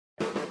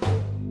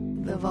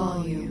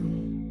volume.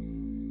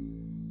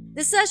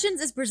 The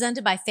Sessions is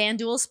presented by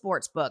FanDuel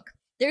Sportsbook.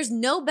 There's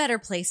no better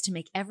place to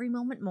make every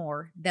moment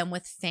more than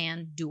with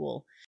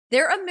FanDuel.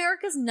 They're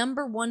America's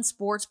 #1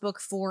 sportsbook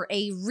for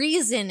a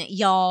reason,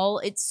 y'all.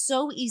 It's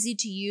so easy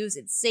to use.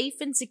 It's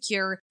safe and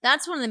secure.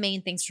 That's one of the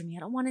main things for me.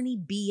 I don't want any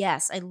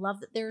BS. I love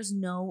that there's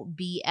no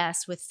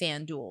BS with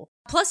FanDuel.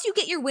 Plus, you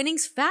get your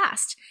winnings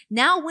fast.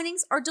 Now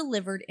winnings are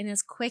delivered in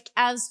as quick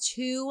as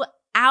 2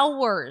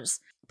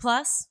 hours.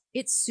 Plus,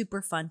 it's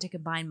super fun to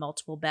combine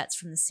multiple bets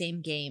from the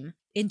same game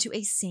into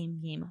a same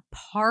game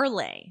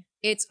parlay.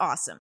 It's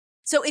awesome.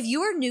 So if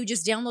you are new,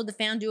 just download the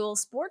FanDuel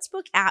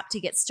Sportsbook app to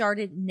get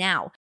started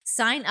now.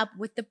 Sign up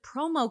with the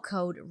promo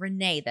code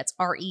Renee, that's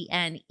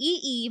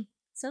RENEE,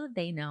 so that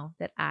they know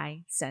that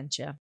I sent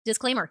you.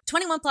 Disclaimer,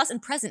 21 plus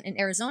and present in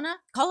Arizona,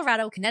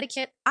 Colorado,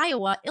 Connecticut,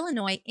 Iowa,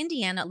 Illinois,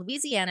 Indiana,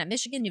 Louisiana,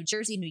 Michigan, New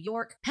Jersey, New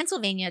York,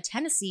 Pennsylvania,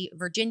 Tennessee,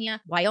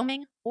 Virginia,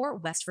 Wyoming, or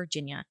West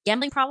Virginia.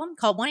 Gambling problem?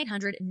 Call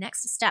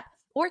 1-800-NEXT-STEP.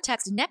 Or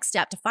text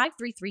NEXT-STEP to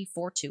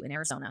 53342 in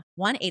Arizona,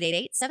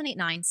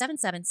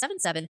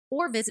 1-888-789-7777,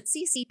 or visit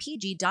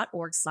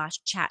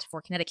ccpg.org/chat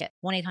for Connecticut,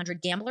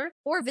 1-800-GAMBLER,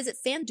 or visit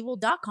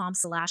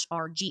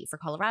fanduel.com/RG for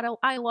Colorado,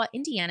 Iowa,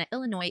 Indiana,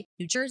 Illinois,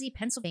 New Jersey,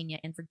 Pennsylvania,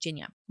 and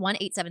Virginia,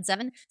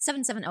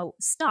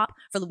 1-877-770-STOP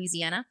for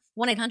Louisiana,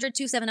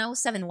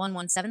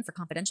 1-800-270-7117 for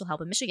confidential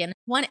help in Michigan,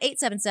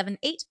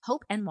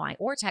 1-877-8-HOPE-NY,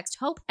 or text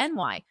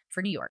HOPE-NY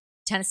for New York.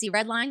 Tennessee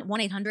Redline,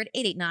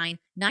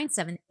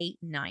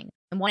 1-800-889-9789.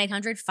 And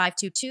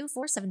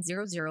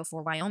 1-800-522-4700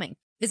 for Wyoming.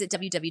 Visit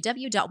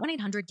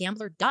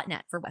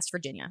www.1800gambler.net for West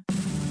Virginia.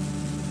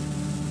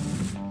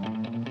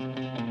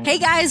 Hey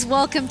guys,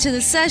 welcome to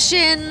The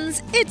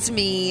Sessions. It's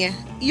me,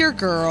 your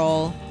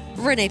girl,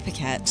 Renee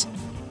Paquette.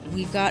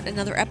 We've got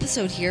another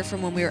episode here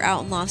from when we were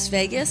out in Las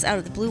Vegas, out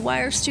at the Blue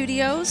Wire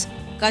Studios.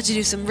 Got to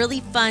do some really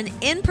fun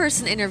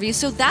in-person interviews.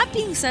 So that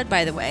being said,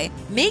 by the way,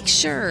 make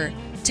sure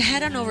to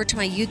head on over to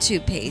my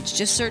YouTube page.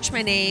 Just search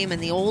my name in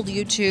the old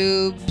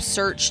YouTube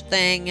search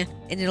thing,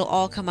 and it'll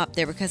all come up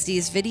there because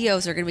these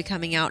videos are going to be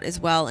coming out as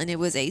well. And it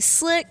was a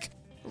slick,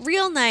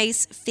 real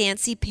nice,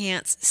 fancy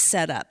pants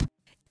setup.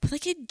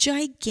 Like a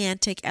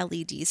gigantic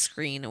LED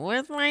screen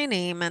with my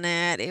name in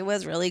it. It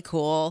was really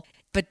cool.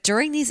 But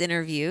during these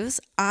interviews,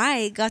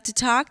 I got to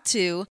talk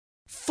to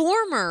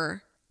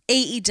former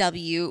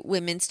AEW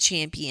Women's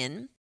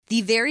Champion,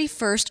 the very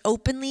first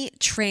openly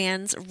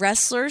trans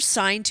wrestler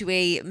signed to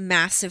a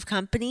massive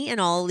company in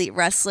All Elite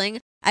Wrestling.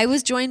 I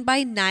was joined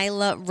by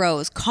Nyla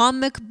Rose,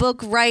 comic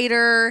book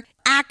writer,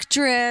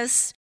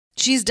 actress.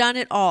 She's done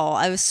it all.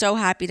 I was so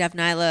happy to have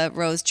Nyla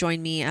Rose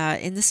join me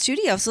in the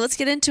studio. So let's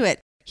get into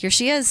it. Here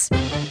she is.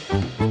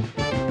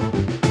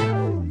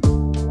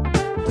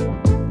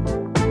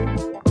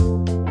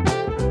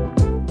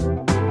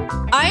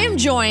 I am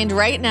joined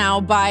right now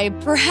by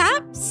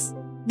perhaps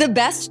the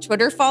best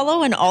Twitter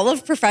follow in all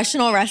of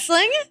professional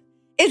wrestling?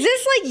 Is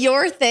this like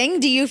your thing?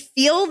 Do you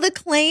feel the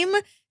claim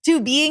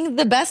to being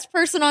the best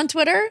person on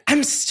Twitter?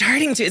 I'm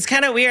starting to. It's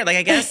kind of weird. Like,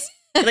 I guess,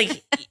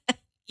 like,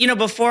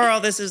 before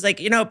all this is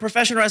like,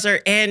 professional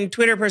wrestler and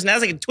Twitter person. I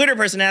was like a Twitter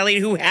personality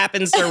who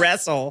happens to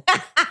wrestle.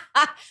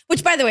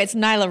 Which, by the way, it's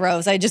Nyla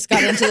Rose. I just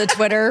got into the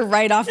Twitter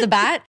right off the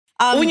bat.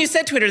 When you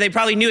said Twitter, they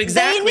probably knew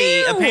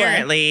exactly,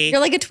 apparently. You're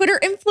like a Twitter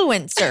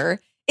influencer.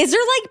 Is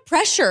there like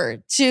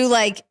pressure to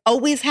like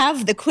always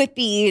have the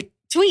quippy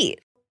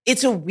tweet?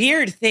 It's a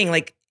weird thing.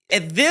 Like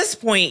at this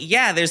point,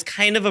 yeah, there's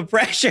kind of a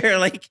pressure.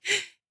 Like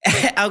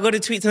I'll go to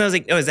tweets and I was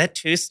like, oh, is that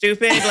too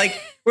stupid? Like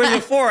whereas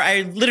before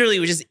I literally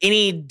was just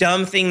any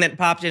dumb thing that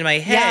popped in my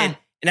head. Yeah. And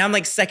now I'm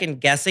like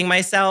second guessing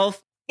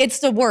myself. It's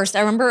the worst. I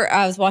remember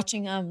I was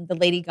watching the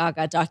Lady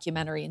Gaga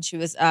documentary and she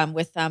was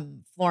with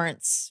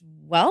Florence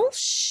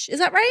Welch. Is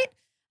that right?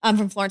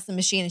 From Florence the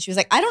Machine. And she was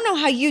like, I don't know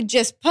how you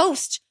just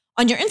post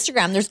on your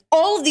Instagram. There's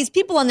all of these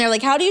people on there.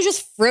 Like, how do you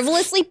just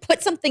frivolously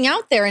put something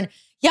out there? And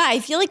yeah,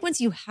 I feel like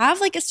once you have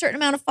like a certain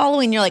amount of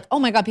following, you're like, oh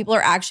my God, people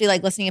are actually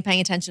like listening and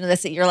paying attention to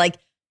this. That you're like,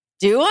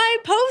 do I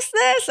post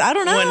this? I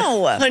don't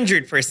know.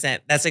 100%.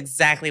 That's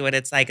exactly what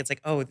it's like. It's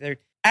like, oh, they're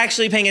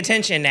actually paying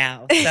attention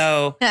now.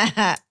 So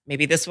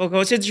maybe this will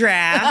go to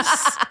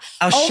drafts.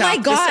 Oh my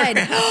God.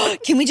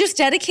 Can we just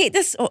dedicate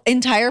this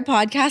entire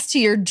podcast to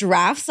your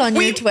drafts on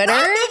your Twitter? We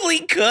probably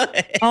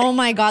could. Oh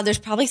my God. There's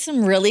probably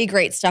some really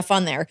great stuff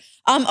on there.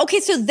 Okay.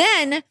 So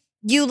then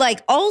you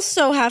like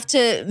also have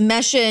to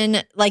mesh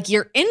in like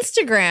your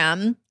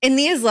Instagram in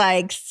these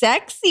like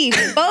sexy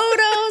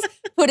photos,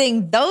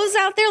 putting those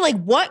out there.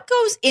 Like what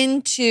goes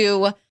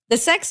into the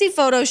sexy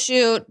photo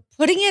shoot,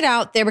 putting it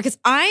out there? Because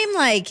I'm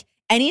like,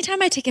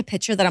 anytime I take a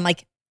picture that I'm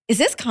like, is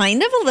this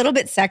kind of a little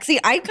bit sexy?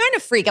 I kind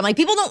of freak. I'm like,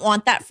 people don't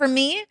want that from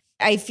me.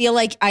 I feel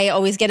like I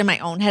always get in my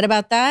own head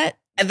about that.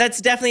 And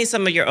that's definitely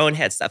some of your own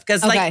head stuff.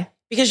 Because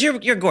because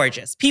you're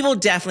gorgeous. People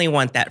definitely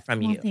want that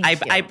from you.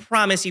 I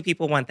promise you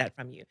people want that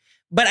from you.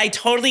 But I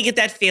totally get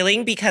that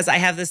feeling because I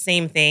have the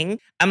same thing.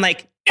 I'm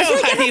like, I feel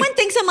like everyone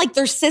thinks I'm like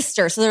their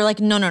sister. So they're like,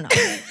 no.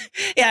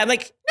 Yeah, I'm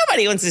like,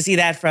 nobody wants to see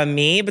that from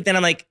me. But then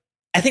I'm like,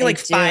 I think like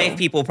 5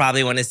 people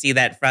probably want to see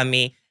that from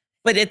me.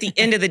 But at the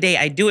end of the day,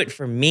 I do it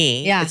for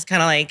me. Yeah. It's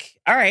kind of like,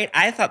 all right,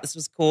 I thought this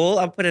was cool.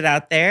 I'll put it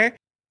out there.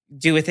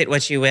 Do with it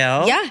what you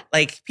will. Yeah.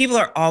 Like people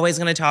are always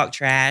going to talk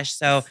trash.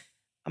 So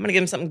I'm going to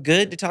give them something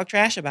good to talk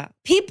trash about.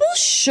 People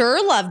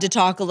sure love to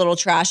talk a little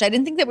trash. I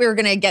didn't think that we were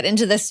going to get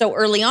into this so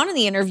early on in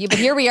the interview, but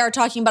here we are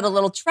talking about a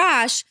little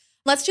trash.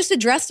 Let's just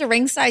address the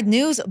Ringside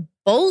News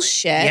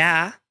bullshit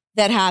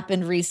that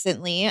happened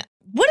recently.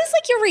 What is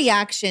like your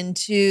reaction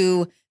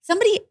to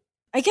somebody,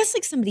 I guess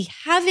like somebody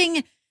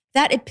having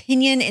that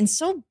opinion and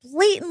so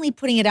blatantly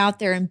putting it out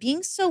there and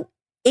being so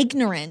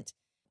ignorant?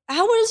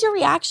 What is your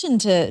reaction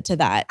to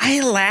that? I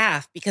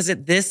laugh because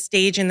at this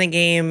stage in the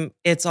game,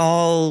 it's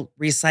all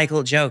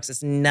recycled jokes.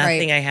 It's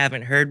nothing I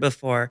haven't heard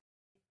before.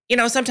 You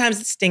know, sometimes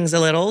it stings a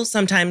little.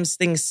 Sometimes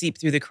things seep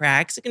through the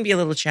cracks. It can be a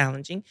little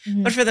challenging.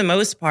 Mm-hmm. But for the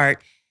most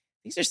part,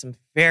 these are some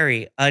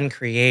very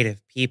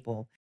uncreative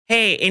people.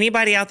 Hey,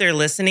 anybody out there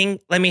listening,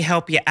 let me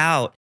help you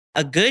out.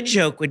 A good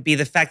joke would be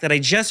the fact that I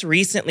just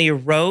recently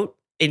wrote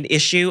an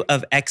issue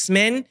of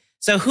X-Men.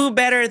 So who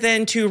better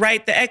than to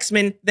write the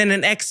X-Men than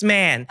an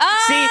X-Man?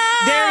 Oh!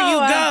 See, there you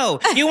go.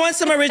 You want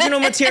some original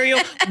material?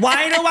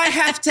 Why do I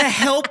have to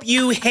help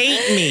you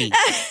hate me?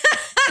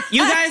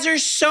 You guys are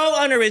so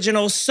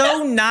unoriginal,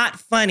 so not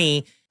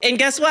funny. And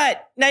guess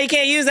what? Now you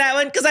can't use that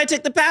one because I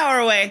took the power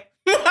away.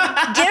 Give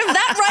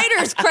that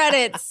writer's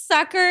credit,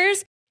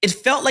 suckers. It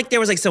felt like there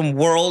was like some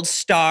world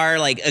star,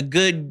 like a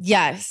good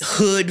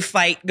hood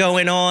fight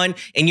going on.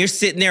 And you're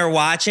sitting there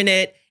watching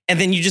it. And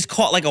then you just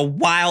caught like a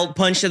wild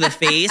punch to the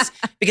face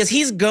because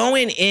he's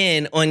going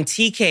in on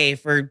TK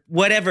for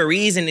whatever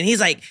reason. And he's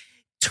like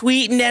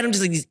tweeting at him,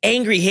 just like these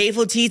angry,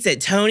 hateful tweets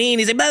at Tony. And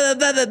he's like, blah, blah,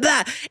 blah, blah,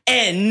 blah.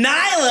 And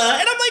Nyla.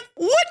 And I'm like,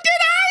 what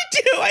did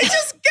I do? I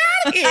just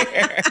got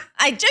here.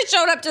 I just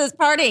showed up to this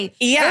party.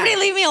 Yeah. Everybody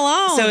leave me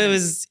alone. So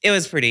it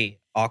was pretty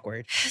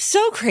awkward.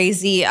 So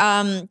crazy.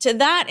 To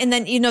that. And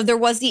then, you know, there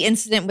was the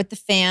incident with the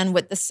fan,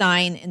 with the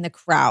sign in the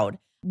crowd,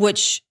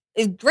 which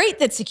is great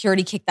that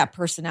security kicked that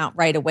person out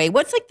right away.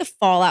 What's like the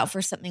fallout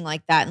for something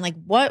like that? And like,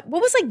 what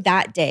was like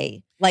that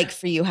day like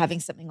for you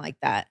having something like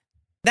that?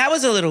 That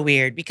was a little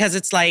weird because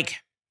it's like,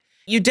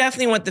 you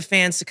definitely want the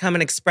fans to come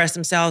and express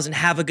themselves and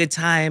have a good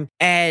time.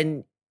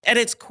 And at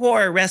its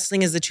core,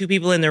 wrestling is the two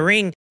people in the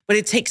ring, but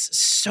it takes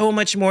so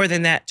much more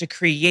than that to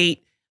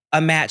create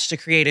a match, to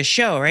create a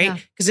show,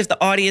 right? Because if the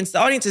audience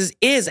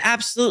is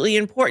absolutely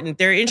important.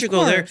 They're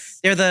integral.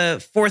 They're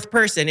the fourth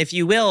person, if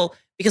you will,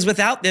 because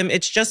without them,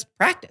 it's just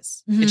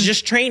practice. Mm-hmm. It's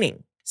just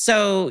training.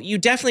 So you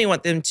definitely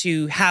want them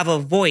to have a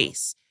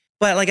voice.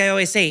 But like I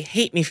always say,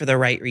 hate me for the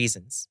right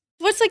reasons.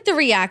 What's like the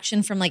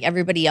reaction from like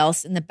everybody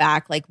else in the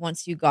back, like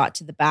once you got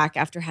to the back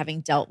after having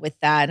dealt with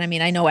that? I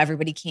mean, I know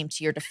everybody came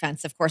to your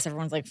defense. Of course,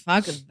 everyone's like,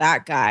 fuck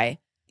that guy.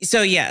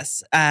 So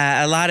yes,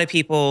 a lot of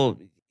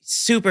people,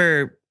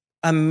 super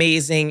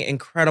amazing,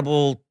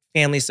 incredible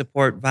family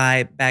support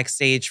vibe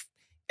backstage.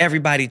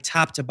 Everybody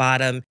top to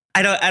bottom.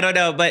 I don't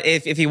know, but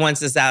if he wants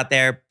this out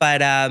there,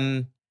 but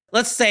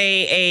let's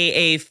say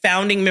a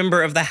founding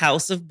member of the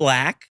House of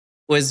Black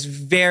was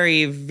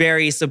very,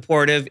 very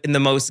supportive in the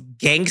most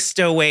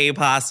gangsta way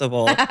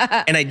possible.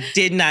 And I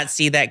did not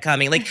see that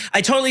coming. Like, I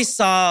totally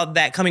saw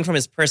that coming from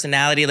his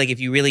personality, like if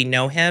you really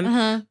know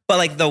him. But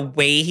like the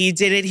way he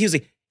did it,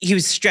 he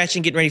was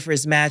stretching, getting ready for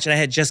his match. And I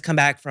had just come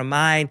back from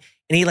mine.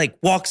 And he like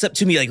walks up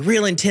to me like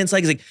real intense.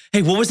 Like he's like,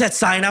 hey, what was that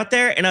sign out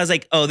there? And I was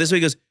like, oh, this way.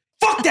 He goes,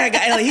 fuck that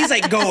guy. Like, he's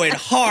like going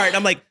hard.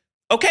 I'm like,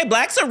 okay,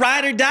 Black's a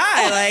ride or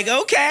die. Like,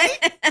 okay.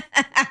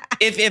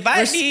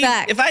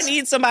 If I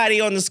need somebody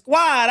on the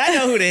squad, I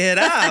know who to hit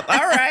up. All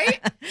right.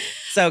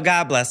 So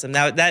God bless him.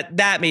 Now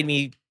that made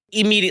me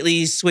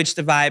immediately switch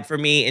the vibe for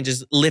me and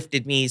just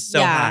lifted me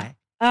so high.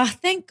 Oh,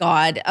 thank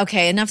God.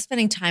 Okay, enough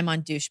spending time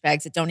on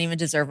douchebags that don't even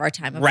deserve our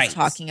time of us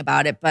talking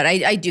about it. But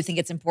I do think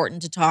it's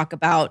important to talk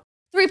about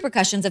the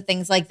repercussions of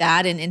things like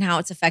that and how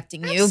it's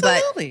affecting you.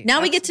 Absolutely. But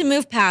now we get to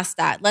move past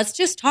that. Let's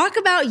just talk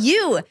about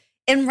you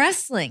in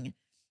wrestling.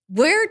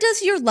 Where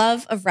does your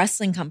love of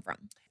wrestling come from?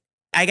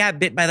 I got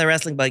bit by the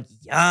wrestling bug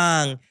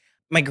young.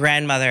 My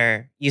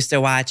grandmother used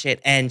to watch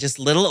it, and just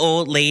little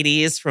old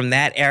ladies from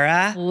that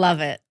era. Love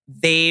it.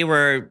 They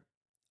were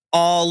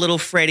all little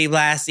Freddie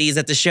Blassies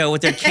at the show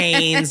with their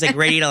canes, like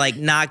ready to like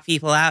knock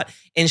people out.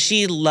 And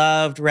she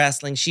loved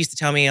wrestling. She used to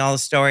tell me all the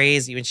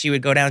stories. Even she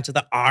would go down to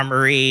the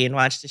Armory and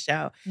watch the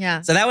show.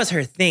 Yeah. So that was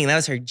her thing. That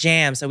was her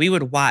jam. So we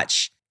would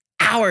watch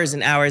hours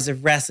and hours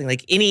of wrestling.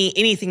 Like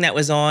anything that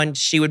was on,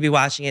 she would be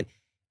watching it.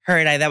 Her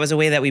and I, that was a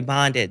way that we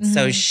bonded. Mm-hmm.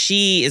 So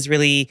she is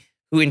really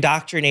who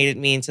indoctrinated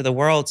me into the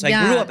world. So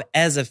I grew up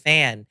as a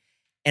fan,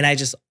 and I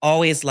just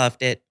always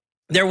loved it.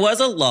 There was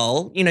a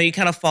lull. You know, you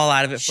kind of fall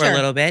out of it for a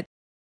little bit,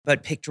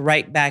 but picked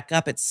right back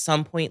up at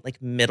some point, like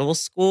middle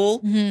school.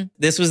 Mm-hmm.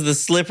 This was the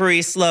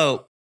slippery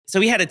slope. So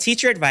we had a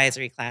teacher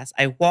advisory class.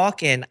 I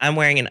walk in, I'm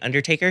wearing an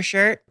Undertaker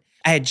shirt.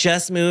 I had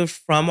just moved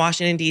from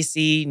Washington,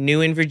 D.C.,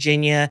 new in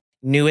Virginia,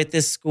 new at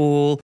this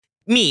school.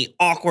 Me,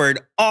 awkward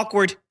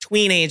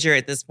teenager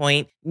at this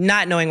point,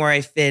 not knowing where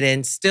I fit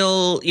in,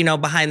 still, you know,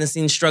 behind the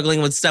scenes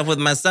struggling with stuff with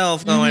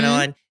myself going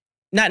on.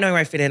 not knowing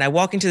where I fit in, I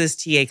walk into this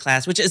TA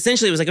class, which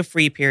essentially was like a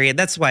free period.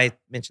 That's why I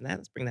mentioned that.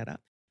 Let's bring that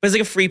up. But it's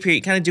like a free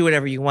period. Kind of do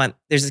whatever you want.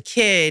 There's a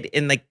kid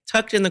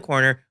tucked in the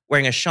corner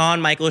wearing a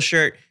Shawn Michaels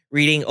shirt,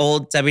 reading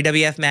old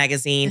WWF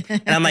magazine.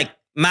 And I'm like,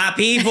 my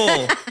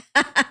people.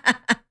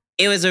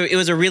 It was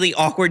a really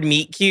awkward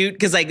meet cute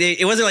because like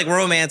it wasn't like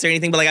romance or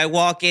anything, but like I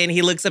walk in,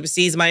 he looks up,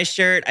 sees my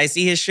shirt, I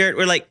see his shirt,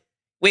 we're like,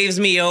 waves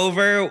me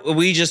over.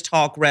 We just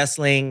talk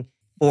wrestling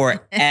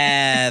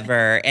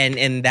forever.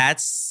 and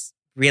that's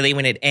really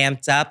when it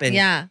amped up.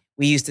 And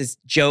we used to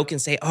joke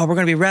and say, oh, we're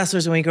gonna be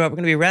wrestlers when we grow up. We're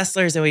gonna be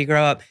wrestlers when we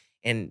grow up.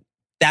 And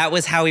that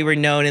was how we were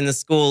known in the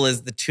school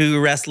as the two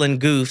wrestling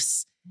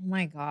goofs. Oh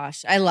my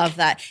gosh, I love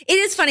that. It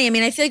is funny. I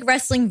mean, I feel like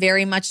wrestling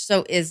very much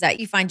so is that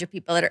you find your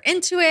people that are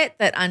into it,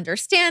 that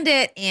understand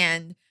it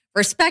and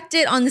respect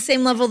it on the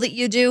same level that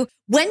you do.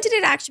 When did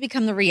it actually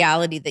become the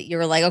reality that you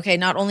were like, okay,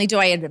 not only do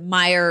I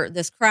admire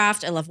this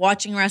craft, I love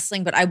watching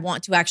wrestling, but I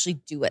want to actually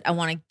do it. I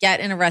want to get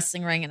in a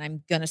wrestling ring and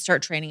I'm going to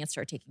start training and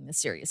start taking this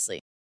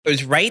seriously. It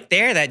was right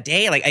there that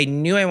day. Like I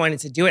knew I wanted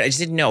to do it. I just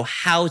didn't know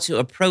how to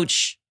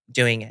approach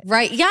doing it.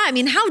 Right. Yeah. I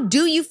mean, how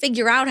do you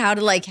figure out how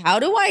do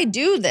I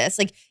do this?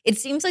 Like, it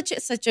seems like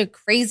such a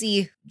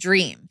crazy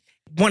dream.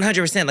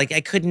 100%. Like I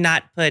could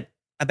not put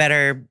a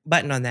better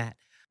button on that.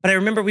 But I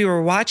remember we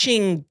were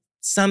watching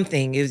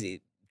something. It was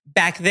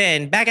back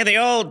in the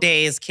old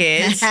days,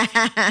 kids,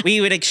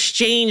 we would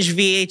exchange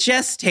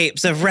VHS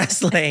tapes of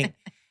wrestling.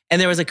 And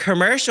there was a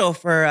commercial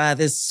for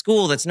this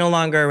school that's no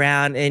longer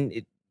around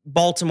in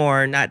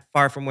Baltimore, not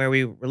far from where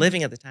we were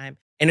living at the time.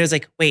 And it was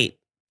like, wait,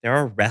 there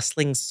are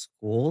wrestling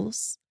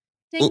schools?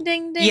 Ding,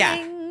 ding, ding. Yeah.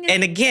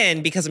 And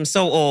again, because I'm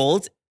so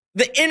old,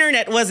 the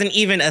internet wasn't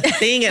even a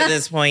thing at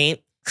this point.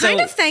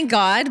 Kind of, thank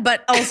God,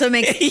 but also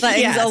makes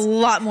things a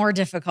lot more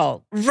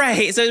difficult.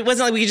 Right. So it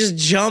wasn't like we could just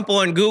jump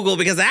on Google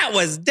because that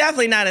was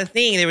definitely not a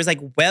thing. There was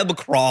like web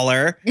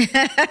crawler.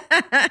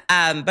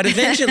 But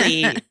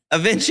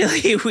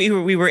eventually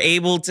we were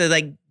able to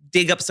like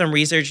dig up some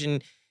research,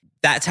 and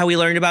that's how we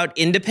learned about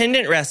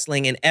independent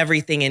wrestling and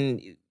everything.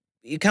 And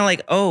you kind of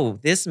like, oh,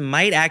 this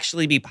might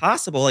actually be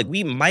possible. Like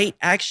we might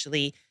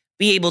actually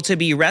be able to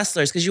be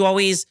wrestlers, because you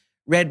always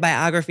read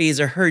biographies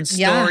or heard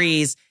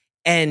stories.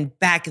 And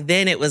back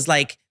then it was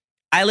like,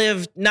 I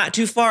lived not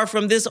too far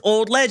from this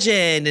old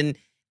legend, and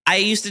I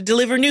used to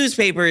deliver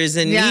newspapers,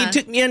 and he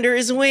took me under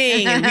his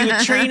wing, and we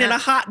would train in a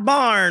hot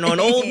barn on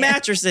old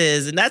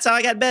mattresses. And that's how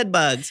I got bed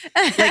bugs.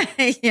 Like,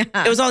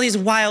 it was all these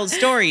wild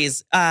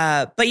stories.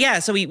 But yeah,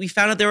 so we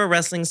found out there were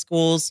wrestling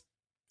schools,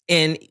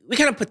 and we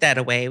kind of put that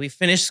away. We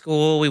finished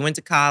school. We went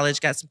to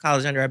college, got some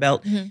college under our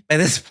belt. Mm-hmm. By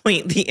this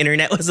point, the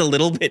internet was a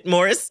little bit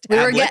more established.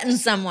 We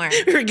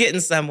were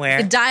getting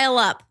somewhere. The dial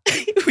up.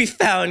 We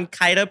found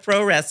Kaida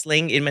Pro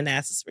Wrestling in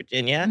Manassas,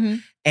 Virginia. Mm-hmm.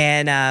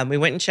 And we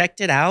went and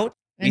checked it out.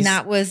 And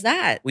that was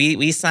that.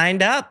 We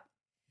signed up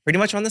pretty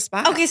much on the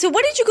spot. Okay, so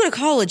what did you go to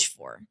college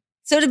for?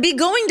 So to be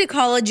going to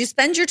college, you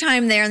spend your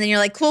time there, and then you're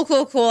like, cool.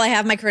 I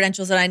have my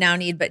credentials that I now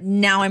need, but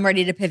now I'm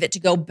ready to pivot to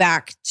go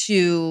back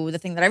to the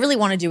thing that I really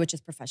want to do, which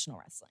is professional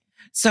wrestling.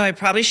 So I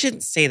probably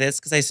shouldn't say this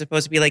because I'm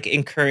supposed to be like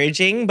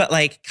encouraging, but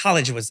like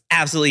college was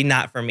absolutely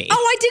not for me. Oh,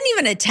 I didn't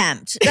even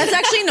attempt. That's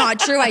actually not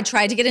true. I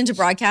tried to get into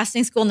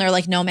broadcasting school, and they're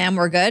like, no, ma'am,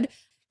 we're good.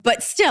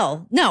 But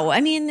still, no,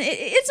 I mean,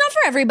 it's not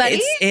for everybody.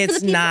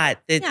 It's not.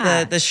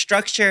 The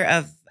structure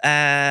of the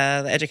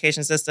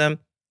education system,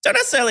 don't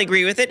necessarily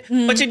agree with it,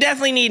 but you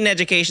definitely need an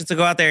education, so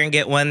go out there and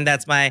get one.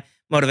 That's my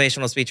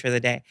motivational speech for the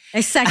day. I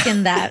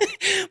second that.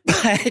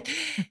 But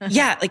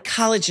yeah, like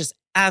college just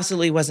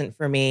absolutely wasn't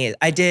for me.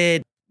 I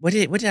did, what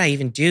did I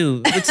even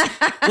do? What's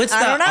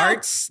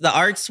the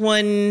arts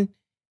one?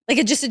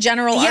 Like just a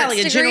general arts degree? Yeah,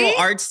 like a general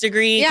arts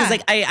degree. Because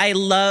like I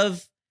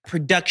love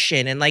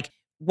production, and like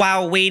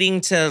while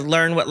waiting to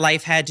learn what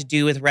life had to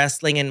do with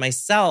wrestling and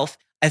myself,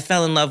 I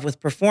fell in love with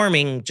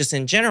performing just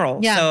in general.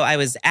 Yeah. So I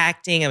was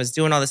acting, I was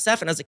doing all this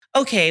stuff, and I was like,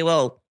 okay,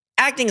 well,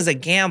 acting is a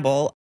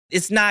gamble.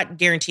 It's not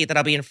guaranteed that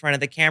I'll be in front of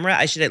the camera.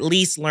 I should at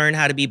least learn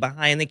how to be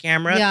behind the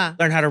camera,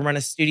 learn how to run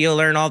a studio,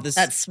 learn all this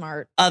That's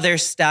smart. Other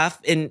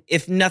stuff. And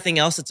if nothing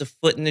else, it's a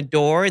foot in the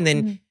door. And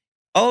then,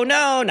 oh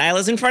no,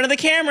 Nyla's in front of the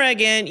camera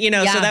again.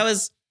 So that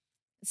was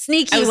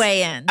sneaky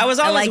way in. I was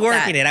always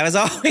working it. I was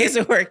always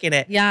working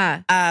it.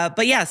 Yeah.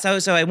 But yeah,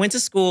 so I went to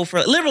school for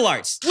liberal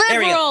arts.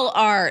 Liberal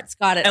arts.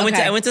 Got it.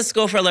 I went to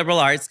school for liberal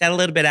arts, got a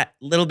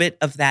little bit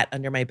of that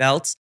under my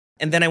belt.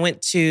 And then I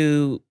went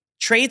to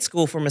trade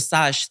school for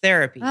massage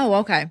therapy. Oh,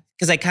 okay.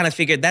 Because I kind of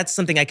figured that's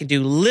something I could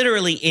do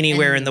literally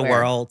anywhere in the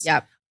world.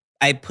 Yep.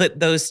 I put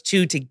those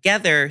two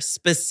together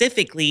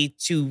specifically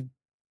to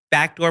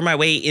backdoor my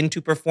way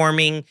into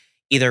performing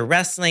either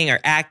wrestling or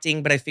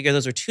acting. But I figured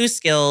those are two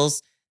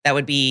skills that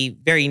would be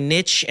very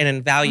niche and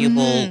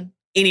invaluable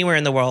anywhere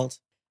in the world.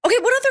 Okay,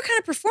 what other kind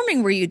of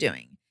performing were you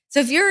doing? So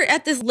if you're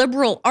at this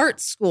liberal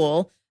arts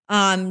school,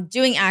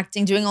 doing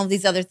acting, doing all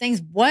these other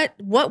things, what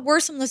were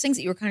some of those things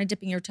that you were kind of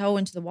dipping your toe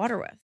into the water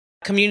with?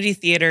 Community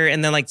theater,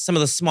 and then like some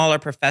of the smaller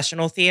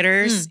professional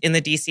theaters in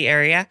the DC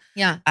area.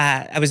 Yeah.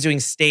 I was doing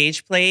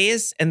stage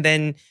plays, and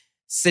then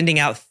sending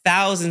out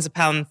thousands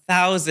upon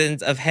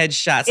thousands of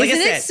headshots. Like Isn't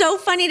I said, it so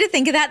funny to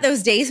think of that,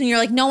 those days when you're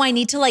like, no, I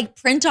need to like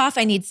print off,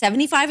 I need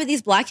 75 of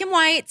these black and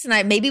whites,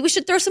 and maybe we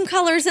should throw some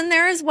colors in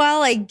there as well.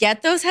 Like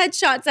get those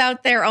headshots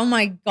out there. Oh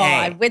my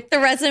God, with the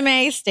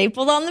resume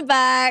stapled on the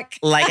back.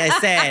 Like I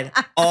said,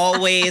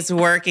 always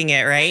working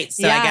it, right?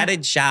 So I got a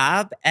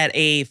job at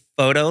a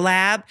photo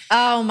lab.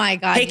 Oh my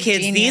God. Hey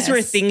kids, these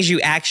were things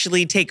you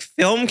actually take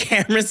film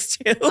cameras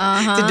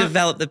to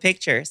develop the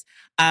pictures.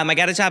 I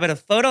got a job at a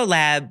photo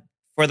lab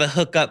for the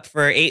hookup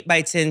for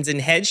 8x10s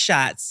and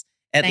headshots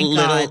at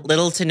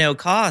little to no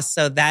cost.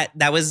 So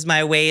that was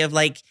my way of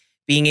like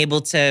being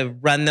able to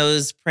run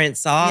those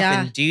prints off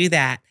and do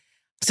that.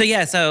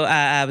 So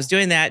I was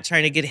doing that,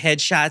 trying to get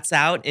headshots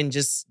out and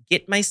just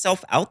get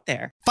myself out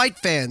there. Fight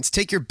fans,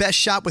 take your best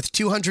shot with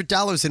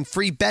 $200 in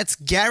free bets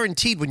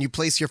guaranteed when you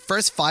place your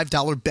first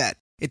 $5 bet.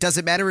 It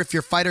doesn't matter if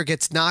your fighter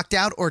gets knocked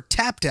out or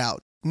tapped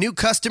out. New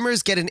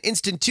customers get an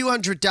instant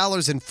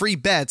 $200 in free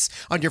bets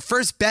on your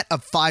first bet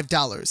of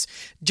 $5.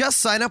 Just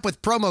sign up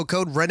with promo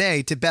code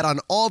Renee to bet on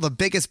all the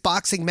biggest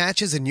boxing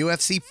matches and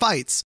UFC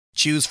fights.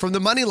 Choose from the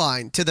money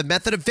line to the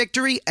method of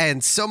victory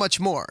and so much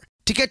more.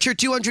 To get your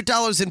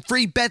 $200 in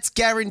free bets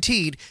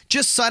guaranteed,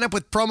 just sign up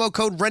with promo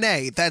code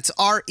Renee, that's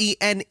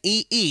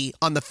RENEE,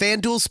 on the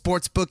FanDuel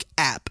Sportsbook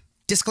app.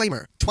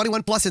 Disclaimer,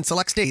 21 plus in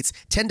select states,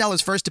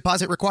 $10 first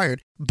deposit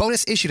required.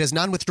 Bonus issued as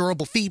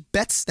non-withdrawable fee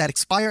bets that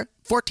expire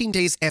 14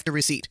 days after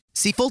receipt.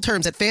 See full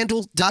terms at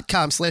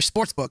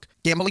FanDuel.com/sportsbook.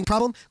 Gambling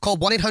problem? Call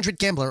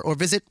 1-800-GAMBLER or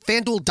visit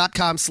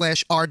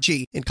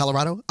FanDuel.com/RG in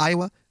Colorado,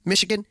 Iowa,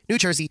 Michigan, New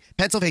Jersey,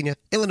 Pennsylvania,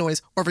 Illinois,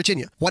 or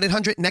Virginia.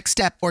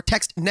 1-800-NEXT-STEP or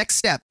text NEXT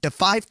STEP to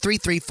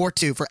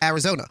 53342 for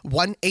Arizona.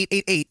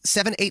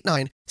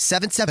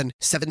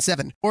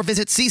 1-888-789-7777 or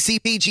visit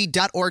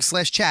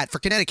ccpg.org/chat for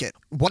Connecticut.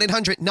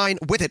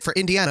 1-800-9-WITH-IT for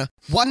Indiana.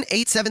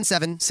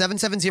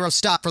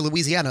 1-877-770-STOP for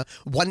Louisiana.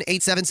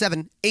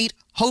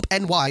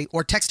 1-877-8-HOPE-NY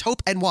or text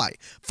HOPE-NY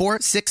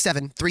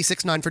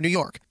 467-369 for New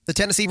York. The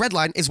Tennessee Red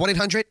Line is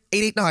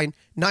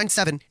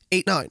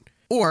 1-800-889-9789.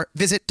 Or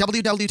visit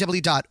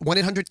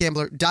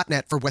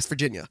www.1800gambler.net for West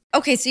Virginia.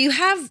 Okay, so you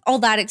have all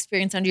that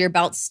experience under your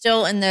belt,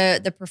 still in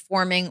the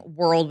performing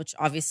world, which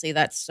obviously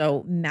that's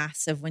so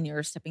massive when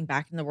you're stepping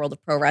back in the world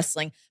of pro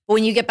wrestling. But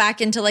when you get back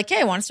into like,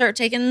 hey, I want to start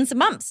taking some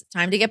bumps, it's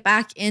time to get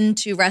back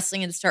into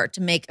wrestling and start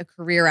to make a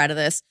career out of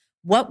this.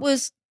 What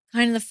was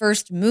kind of the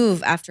first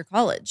move after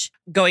college?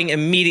 Going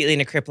immediately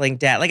into crippling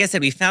debt. Like I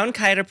said, we found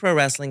Kaida Pro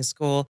Wrestling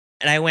School,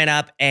 and I went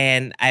up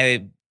and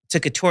I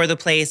took a tour of the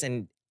place,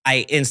 and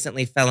I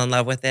instantly fell in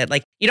love with it.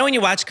 Like, you know, when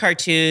you watch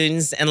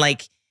cartoons and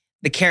like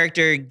the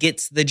character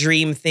gets the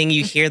dream thing,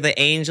 you hear the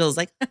angels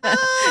like,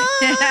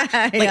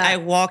 ah. Like I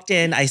walked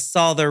in, I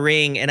saw the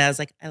ring, and I was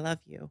like, I love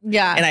you.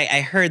 Yeah. And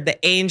I heard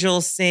the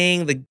angels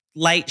sing, the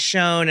light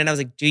shone, and I was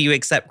like, do you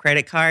accept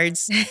credit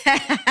cards?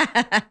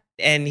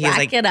 And he was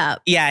like, it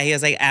up. Yeah, he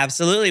was like,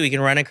 absolutely. We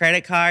can run a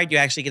credit card. You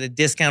actually get a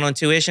discount on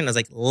tuition. I was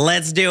like,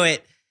 let's do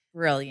it.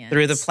 Brilliant.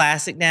 Threw the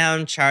plastic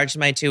down, charged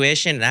my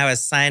tuition, and I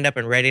was signed up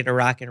and ready to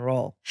rock and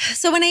roll.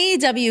 So when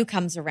AEW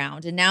comes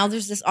around, and now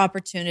there's this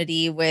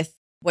opportunity with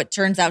what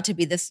turns out to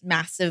be this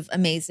massive,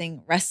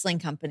 amazing wrestling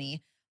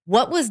company,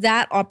 what was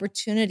that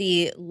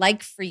opportunity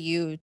like for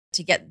you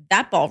to get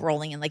that ball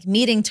rolling and like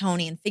meeting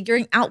Tony and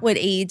figuring out what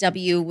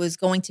AEW was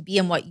going to be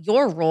and what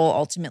your role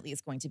ultimately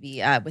is going to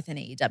be within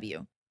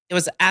AEW? It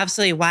was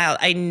absolutely wild.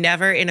 I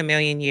never in a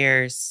million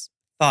years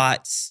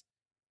thought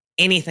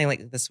anything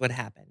like this would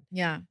happen.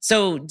 Yeah.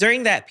 So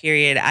during that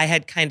period, I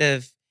had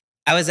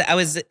I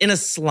was in a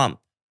slump,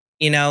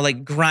 you know,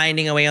 like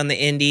grinding away on the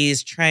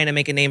indies, trying to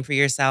make a name for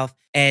yourself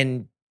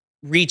and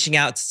reaching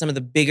out to some of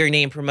the bigger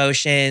name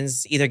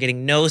promotions, either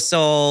getting no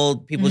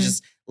sold, people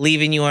just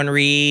leaving you on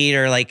read,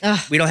 or like,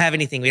 we don't have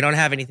anything. We don't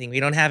have anything. We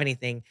don't have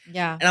anything.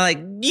 Yeah. And I'm like,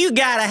 you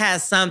gotta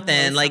have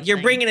something. Like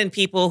you're bringing in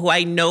people who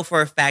I know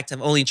for a fact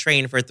have only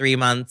trained for 3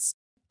 months.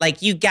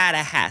 Like you gotta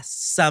have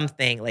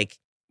something. Like,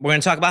 we're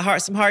going to talk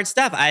about some hard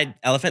stuff.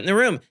 Elephant in the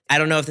room. I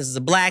don't know if this is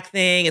a black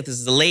thing, if this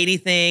is a lady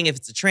thing, if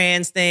it's a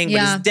trans thing, but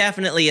it's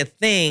definitely a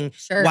thing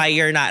why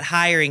you're not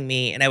hiring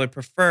me. And I would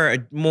prefer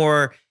a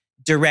more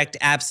direct,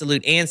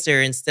 absolute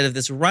answer instead of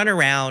this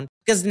runaround,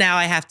 because now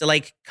I have to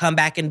like come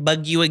back and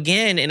bug you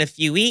again in a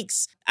few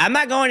weeks. I'm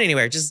not going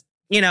anywhere. Just,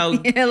 you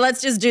know. Let's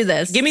just do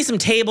this. Give me some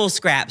table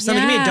scraps.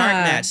 Something. Give me a dark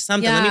match.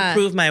 Something. Let me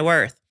prove my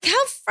worth.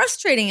 How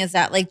frustrating is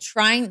that? Like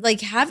trying,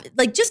 like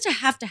just to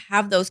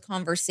have those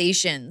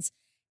conversations.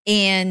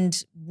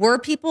 And were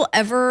people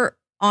ever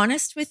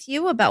honest with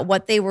you about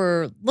what they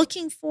were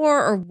looking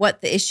for or what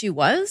the issue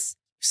was?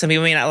 Some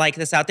people may not like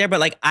this out there, but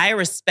like I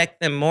respect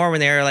them more when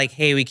they're like,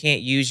 hey, we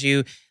can't use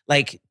you.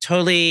 Like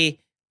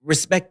totally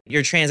respect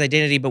your trans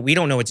identity, but we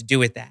don't know what to do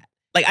with that.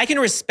 Like I can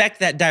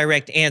respect that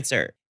direct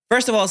answer.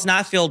 First of all, it's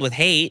not filled with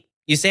hate.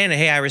 You saying,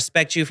 hey, I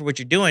respect you for what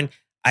you're doing.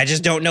 I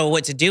just don't know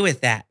what to do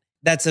with that.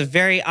 That's a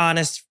very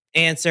honest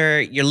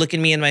answer. You're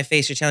looking me in my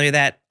face. You're telling me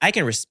that. I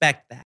can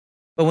respect that.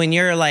 But when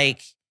you're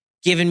like,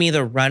 giving me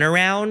the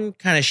runaround,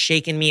 kind of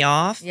shaking me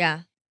off.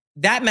 Yeah.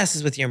 That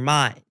messes with your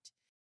mind.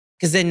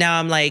 Because then now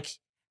I'm like,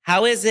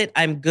 How is it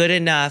I'm good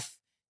enough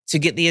to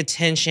get the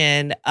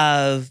attention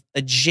of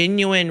a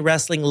genuine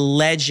wrestling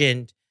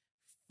legend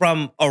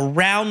from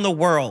around the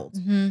world?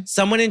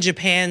 Someone in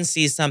Japan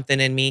sees something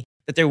in me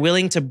that they're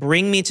willing to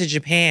bring me to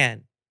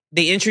Japan.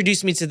 They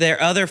introduce me to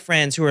their other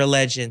friends who are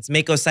legends,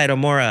 Meiko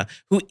Satomura,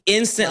 who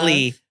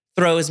instantly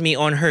throws me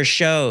on her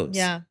shows.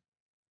 Yeah.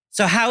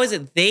 So how is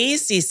it they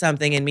see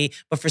something in me,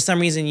 but for some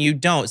reason you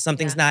don't?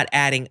 Something's not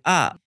adding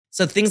up.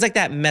 So things like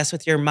that mess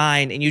with your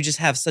mind and you just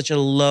have such a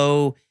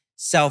low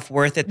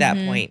self-worth at that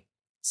point.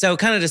 So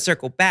kind of to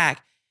circle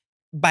back,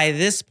 by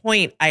this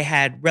point, I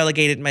had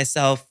relegated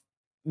myself.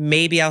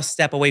 Maybe I'll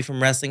step away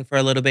from wrestling for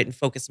a little bit and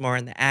focus more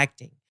on the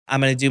acting. I'm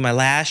going to do my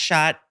last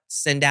shot,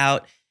 send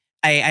out.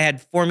 I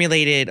had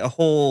formulated a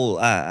whole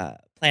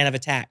plan of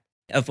attack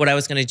of what I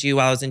was going to do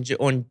while I was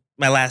on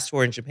my last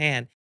tour in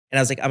Japan. And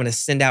I was like, I'm going to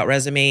send out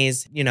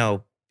resumes,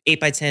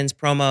 8x10s,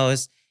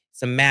 promos,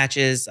 some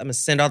matches. I'm going to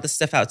send all this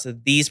stuff out to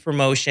these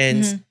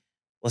promotions.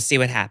 We'll see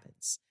what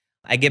happens.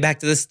 I get back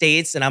to the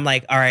States and I'm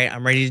like, all right,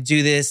 I'm ready to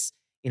do this.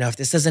 If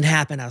this doesn't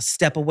happen, I'll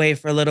step away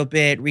for a little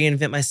bit,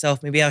 reinvent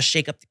myself. Maybe I'll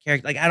shake up the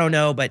character. Like, I don't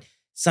know, but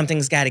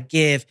something's got to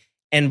give.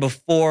 And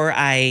before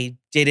I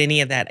did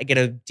any of that, I get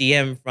a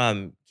DM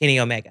from Kenny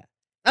Omega.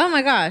 Oh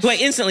my gosh. Who I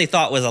instantly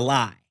thought was a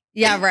lie.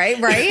 Yeah, right.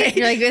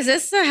 You're like, is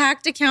this a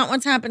hacked account?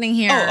 What's happening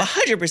here? Oh,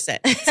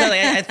 100%. So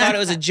I thought it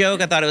was a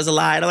joke. I thought it was a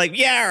lie. And I'm like,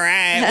 yeah,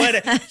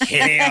 right. What?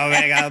 Kenny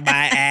Omega, my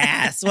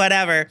ass,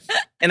 whatever.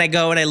 And I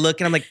go and I look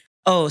and I'm like,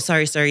 oh,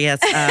 sorry, sir. Yes.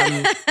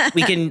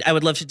 I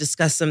would love to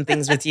discuss some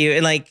things with you.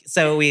 And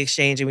so we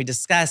exchange and we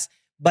discuss,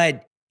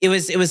 but it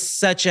was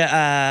such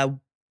a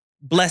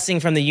blessing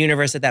from the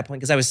universe at that point.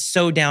 Cause I was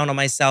so down on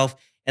myself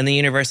and the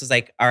universe was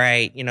like, all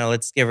right,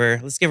 let's give her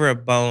a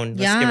bone.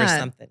 Let's give her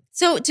something.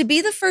 So to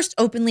be the first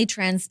openly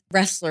trans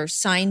wrestler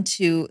signed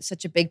to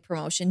such a big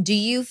promotion, do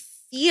you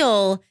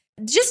feel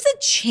just the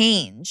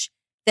change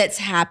that's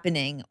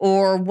happening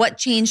or what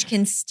change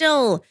can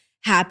still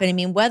happen? I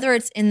mean, whether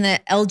it's in the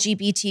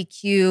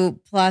LGBTQ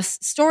plus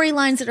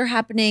storylines that are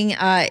happening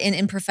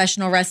in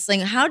professional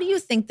wrestling, how do you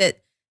think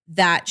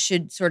that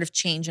should sort of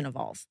change and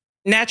evolve?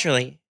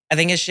 Naturally. I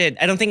think it should.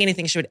 I don't think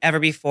anything should ever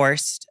be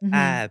forced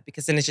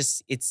because then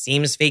it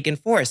seems fake and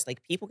forced.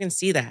 Like people can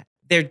see that.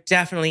 There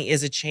definitely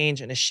is a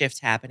change and a shift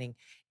happening.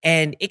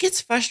 And it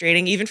gets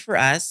frustrating even for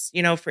us,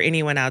 for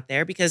anyone out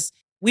there, because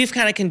we've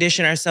kind of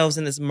conditioned ourselves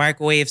in this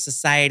microwave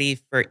society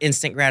for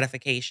instant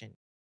gratification.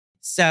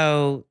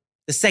 So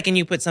the second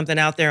you put something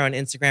out there on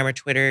Instagram or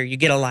Twitter, you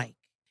get a like.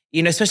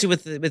 Especially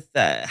with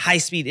the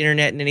high-speed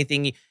internet and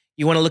anything,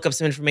 you want to look up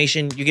some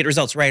information, you get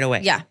results right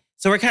away. Yeah.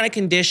 So we're kind of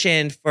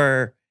conditioned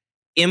for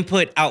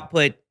input,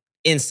 output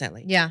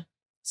instantly. Yeah.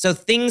 So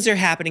things are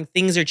happening,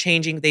 things are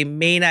changing. They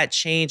may not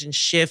change and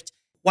shift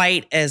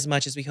quite as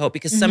much as we hope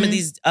because some of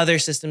these other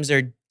systems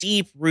are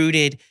deep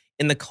rooted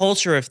in the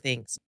culture of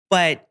things.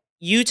 But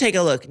you take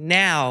a look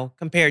now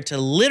compared to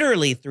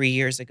literally 3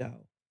 years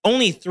ago,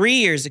 only 3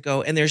 years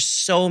ago, and there's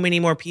so many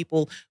more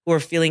people who are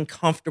feeling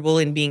comfortable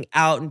in being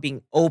out and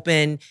being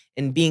open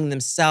and being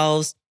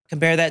themselves.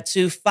 Compare that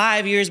to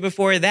 5 years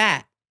before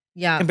that.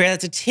 Yeah. Compare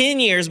that to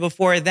 10 years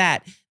before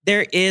that.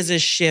 There is a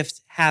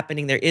shift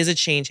happening. There is a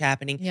change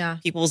happening. Yeah.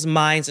 People's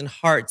minds and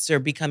hearts are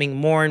becoming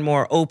more and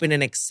more open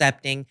and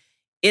accepting.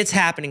 It's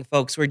happening,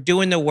 folks. We're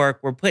doing the work.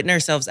 We're putting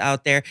ourselves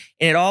out there.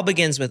 And it all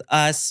begins with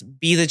us.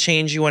 Be the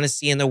change you want to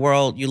see in the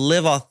world. You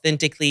live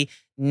authentically.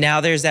 Now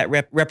there's that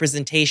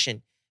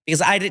representation.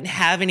 Because I didn't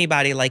have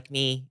anybody like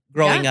me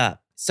growing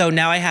up. So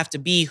now I have to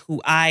be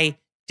who I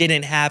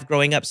didn't have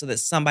growing up so that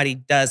somebody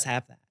does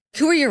have that.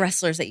 Who are your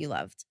wrestlers that you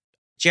loved?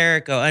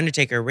 Jericho,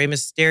 Undertaker, Rey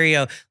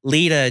Mysterio,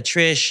 Lita,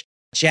 Trish,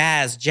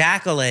 Jazz,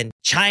 Jacqueline,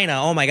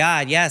 Chyna. Oh my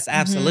God. Yes,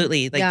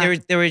 absolutely.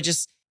 There were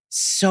just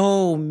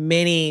so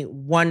many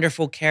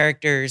wonderful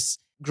characters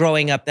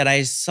growing up that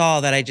I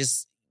saw that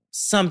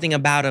something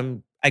about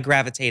them I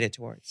gravitated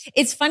towards.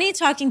 It's funny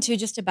talking to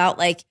just about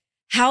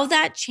how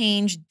that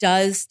change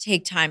does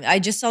take time. I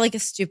just saw a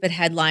stupid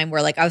headline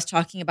where I was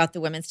talking about the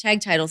women's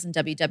tag titles in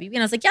WWE and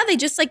I was like, yeah,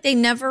 they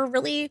never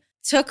really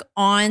took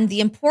on the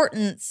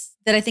importance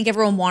that I think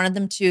everyone wanted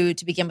them to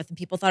begin with. And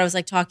people thought I was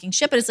talking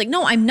shit, but it's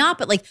no, I'm not.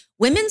 But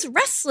women's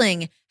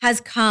wrestling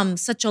has come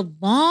such a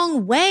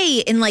long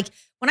way. And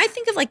when I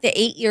think of the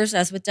 8 years I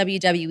was with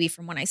WWE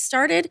from when I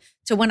started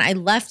to when I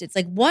left, it's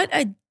what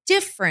a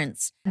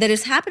difference that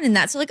has happened in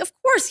that. So of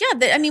course,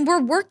 yeah, we're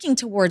working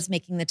towards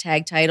making the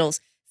tag titles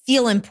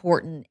feel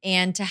important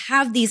and to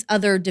have these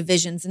other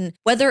divisions. And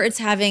whether it's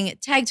having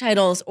tag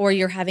titles or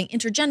you're having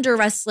intergender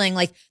wrestling,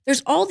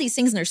 there's all these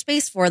things in their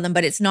space for them,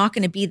 but it's not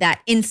going to be that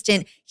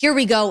instant. Here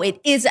we go.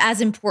 It is as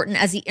important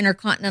as the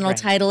Intercontinental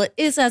title. It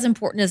is as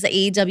important as the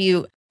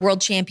AEW World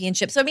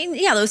Championship. So,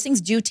 those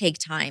things do take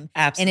time.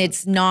 Absolutely. And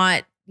it's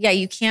not,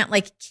 you can't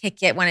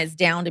kick it when it's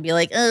down to be oh,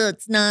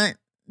 it's not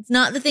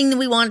the thing that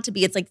we want it to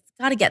be. It's it's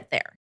got to get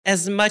there.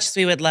 As much as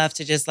we would love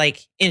to just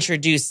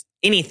introduce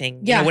anything,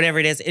 whatever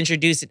it is,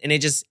 introduce it and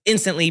it just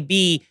instantly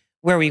be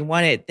where we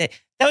want it. That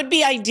would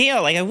be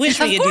ideal. I wish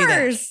we could do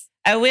that.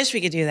 I wish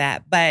we could do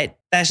that, but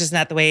that's just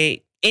not the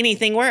way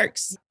anything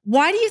works.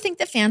 Why do you think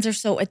that fans are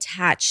so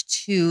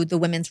attached to the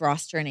women's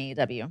roster in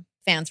AEW?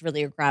 Fans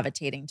really are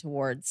gravitating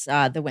towards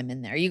the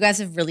women there. You guys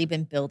have really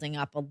been building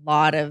up a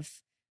lot of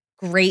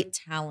great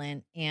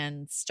talent,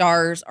 and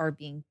stars are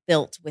being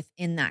built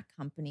within that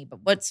company. But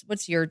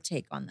what's your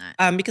take on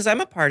that? Because I'm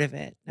a part of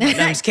it. No, I'm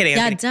just kidding.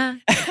 Yeah, I'm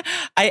kidding.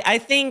 I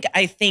think,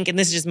 and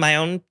this is just my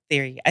own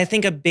theory, I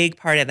think a big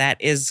part of that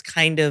is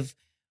kind of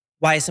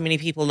why so many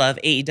people love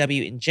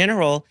AEW in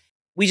general.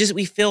 We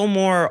feel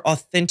more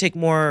authentic,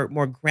 more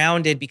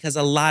grounded, because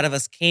a lot of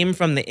us came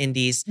from the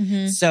indies.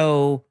 Mm-hmm.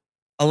 So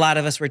a lot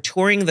of us were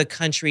touring the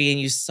country, and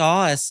you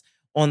saw us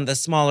on the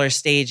smaller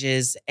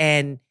stages,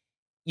 and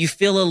you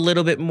feel a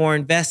little bit more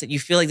invested. You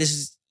feel like this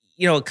is,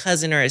 a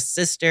cousin or a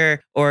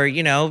sister, or,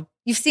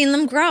 You've seen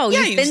them grow.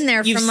 Yeah, You've been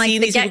there from like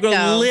seen the these people grow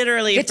get-go.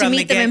 literally You get from to the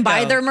meet them and buy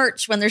get-go. their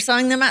merch when they're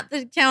selling them at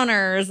the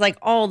counters, like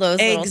all those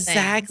little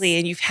Exactly. things.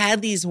 And you've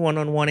had these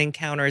one-on-one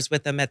encounters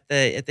with them at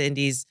the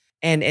indies,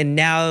 and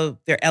now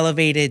they're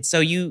elevated. So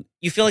you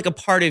feel like a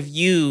part of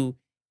you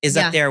is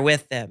Yeah. up there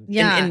with them.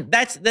 Yeah. And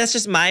that's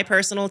just my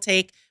personal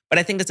take, but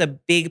I think that's a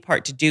big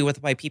part to do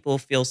with why people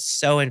feel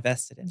so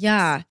invested in this.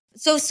 Yeah.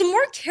 So some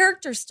more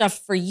character stuff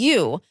for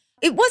you.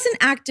 It was an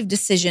active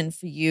decision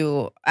for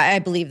you. I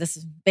believe this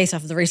is based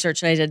off of the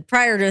research that I did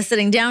prior to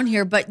sitting down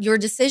here, but your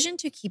decision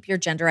to keep your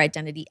gender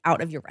identity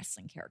out of your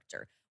wrestling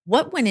character.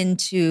 What went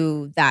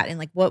into that? And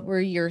like, what were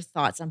your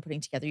thoughts on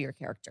putting together your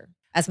character?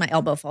 As my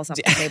elbow falls off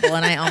the table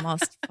and I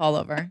almost fall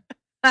over.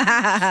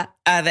 The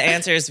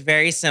answer is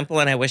very simple,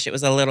 and I wish it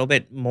was a little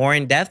bit more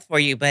in depth for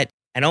you, but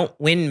I don't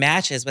win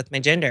matches with my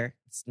gender.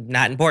 It's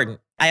not important.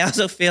 I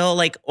also feel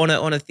like on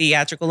a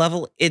theatrical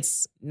level,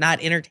 it's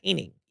not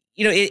entertaining.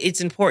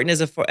 It's important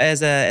as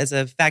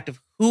a fact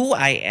of who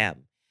I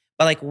am,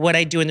 but like what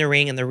I do in the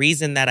ring and the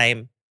reason that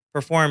I'm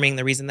performing,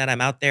 the reason that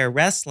I'm out there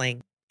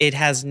wrestling, it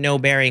has no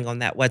bearing on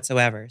that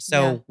whatsoever.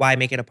 So why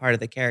make it a part of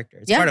the character?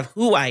 It's part of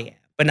who I am,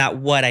 but not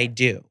what I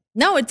do.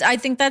 No, I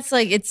think that's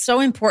like, it's so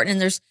important.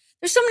 And there's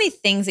so many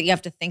things that you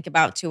have to think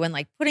about too, and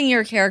like putting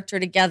your character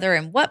together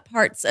and what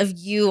parts of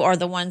you are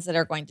the ones that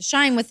are going to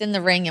shine within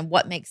the ring and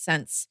what makes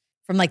sense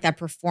from like that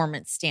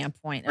performance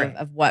standpoint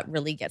of what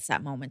really gets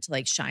that moment to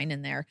like shine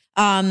in there.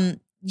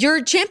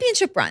 Your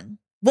championship run,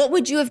 what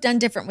would you have done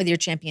different with your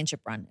championship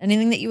run?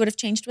 Anything that you would have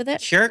changed with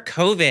it? Cure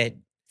COVID.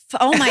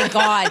 Oh my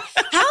God.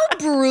 How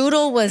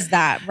brutal was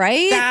that,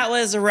 right? That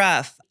was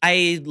rough.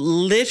 I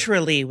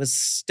literally was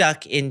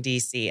stuck in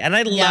DC, and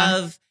I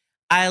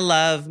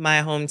love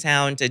my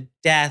hometown to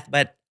death,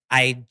 but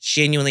I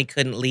genuinely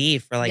couldn't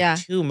leave for like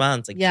 2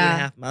 months, like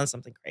 2.5 months,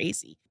 something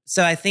crazy.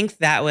 So I think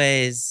that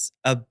was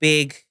a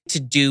big to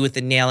do with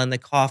the nail in the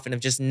coffin of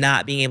just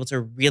not being able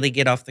to really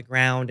get off the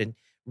ground and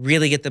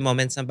really get the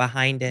momentum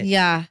behind it.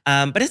 Yeah.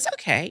 But it's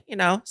okay.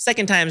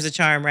 Second time's a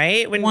charm,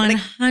 right? When I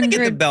 100%.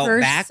 get the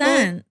belt back,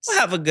 we'll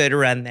have a good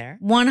run there.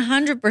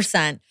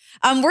 100%.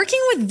 Working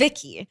with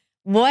Vicky.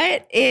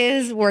 What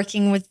is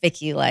working with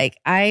Vicky like?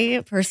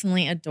 I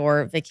personally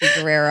adore Vicky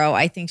Guerrero.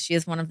 I think she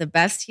is one of the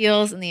best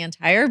heels in the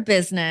entire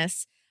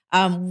business.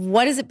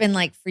 What has it been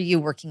like for you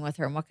working with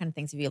her, and what kind of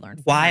things have you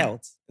learned from her? Wild.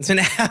 It's been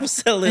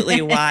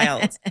absolutely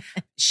wild.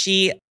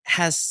 She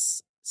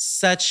has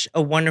such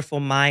a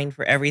wonderful mind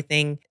for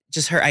everything.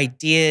 Just her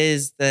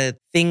ideas, the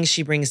things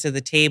she brings to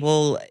the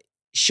table.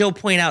 She'll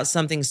point out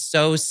something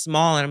so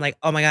small, and I'm like,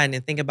 oh my God, I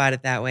didn't think about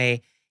it that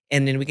way.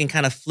 And then we can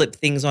kind of flip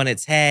things on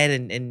its head,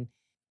 and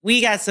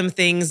we got some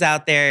things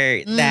out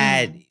there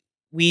that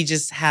we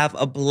just have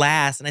a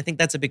blast. And I think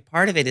that's a big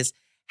part of it, is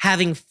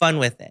having fun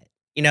with it.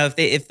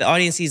 If the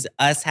audience sees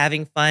us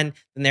having fun,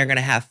 then they're going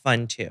to have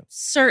fun too.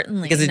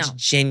 Certainly. Because it's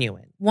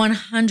genuine.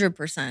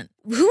 100%.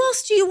 Who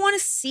else do you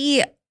want to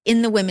see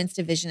in the women's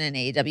division in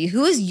AEW?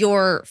 Who is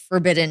your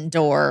forbidden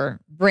door?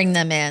 Bring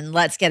them in.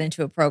 Let's get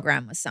into a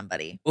program with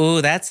somebody.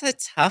 Ooh, that's a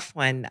tough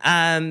one.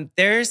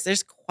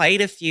 There's quite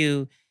a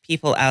few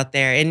people out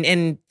there,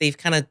 and they've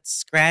kind of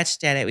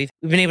scratched at it. We've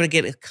been able to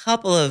get a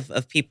couple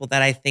of people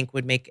that I think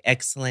would make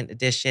excellent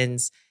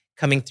additions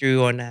coming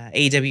through on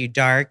AEW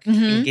Dark,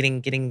 and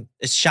getting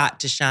a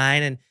shot to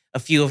shine, and a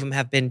few of them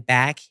have been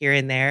back here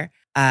and there.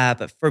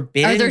 But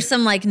Forbidden, are there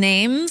some like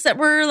names that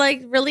we're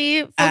like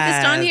really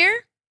focused on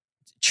here?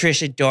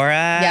 Trish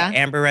Adora,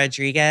 Amber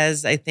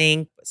Rodriguez, I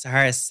think,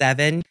 Sahara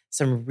 7,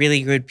 some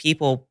really good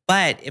people.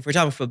 But if we're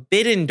talking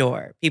Forbidden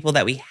Door, people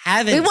that we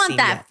haven't we want seen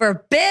that yet,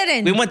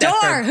 forbidden we want door.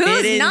 that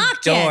forbidden Who's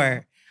knocking?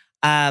 door.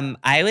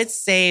 I would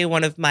say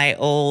one of my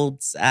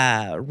old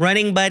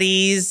running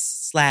buddies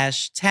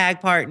 / tag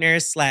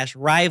partners /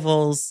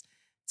 rivals,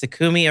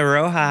 Takumi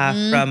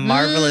Iroha from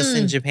Marvelous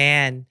in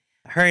Japan.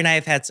 Her and I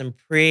have had some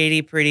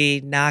pretty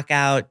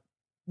knockdown,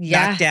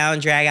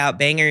 drag out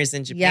bangers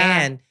in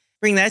Japan.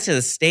 Bring that to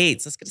the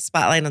States. Let's get a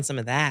spotlight on some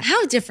of that.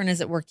 How different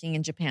is it working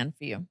in Japan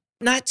for you?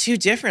 Not too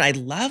different. I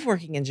love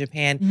working in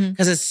Japan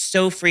because it's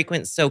so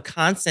frequent, so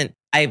constant.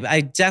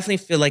 I definitely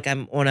feel like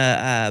I'm on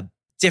a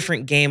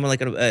different game, or like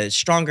a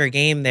stronger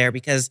game there,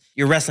 because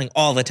you're wrestling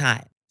all the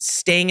time.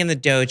 staying in the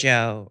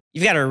dojo,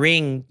 you've got a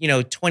ring,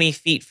 20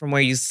 feet from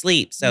where you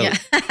sleep. So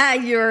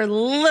you're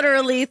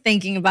literally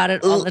thinking about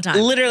it all the time.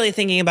 Literally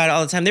thinking about it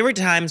all the time. There were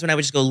times when I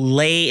would just go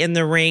lay in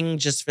the ring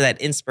just for that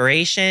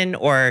inspiration.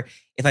 Or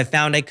if I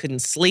found I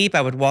couldn't sleep,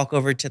 I would walk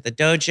over to the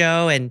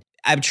dojo, and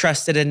I'm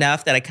trusted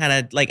enough that I kind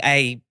of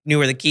I knew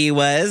where the key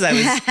was.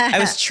 I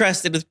was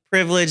trusted with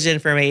privileged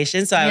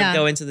information. So I would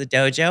go into the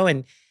dojo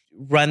and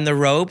run the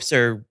ropes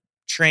or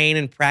train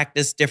and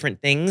practice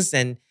different things,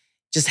 and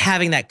just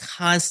having that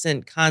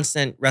constant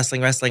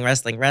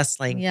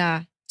wrestling.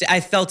 Yeah. I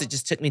felt it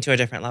just took me to a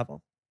different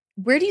level.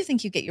 Where do you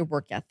think you get your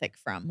work ethic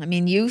from? I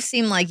mean, you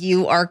seem like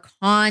you are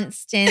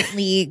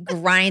constantly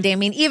grinding. I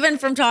mean, even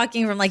from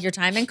talking from your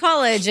time in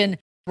college and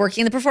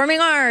working in the performing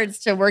arts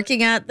to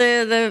working at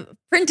the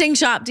printing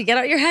shop to get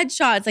out your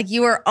headshots.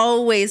 You are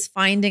always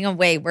finding a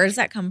way. Where does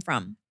that come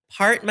from?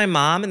 Part my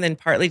mom, and then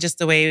partly just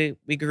the way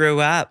we grew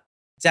up.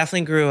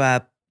 Definitely grew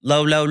up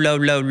low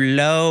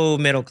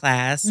middle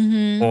class,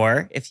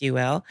 or if you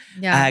will.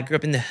 Yeah. Grew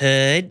up in the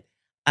hood,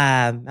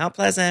 Mount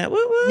Pleasant. Woo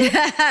woo.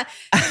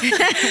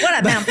 What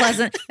up, Mount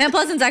Pleasant? Mount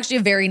Pleasant's actually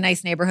a very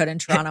nice neighborhood in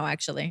Toronto,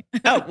 actually.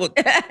 Oh, well,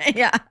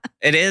 yeah.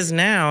 It is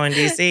now in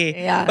DC.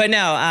 Yeah. But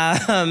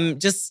no,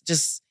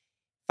 just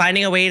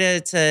finding a way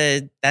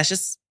to that's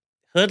just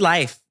hood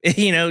life,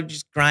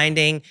 just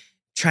grinding,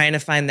 trying to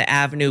find the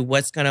avenue,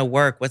 what's going to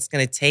work, what's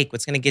going to take,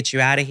 what's going to get you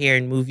out of here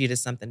and move you to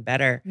something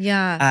better.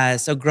 Yeah.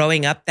 So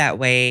growing up that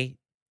way,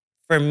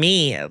 for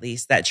me at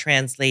least, that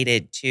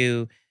translated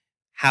to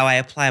how I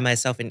apply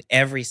myself in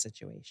every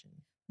situation.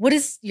 What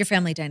is your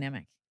family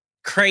dynamic?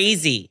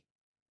 Crazy.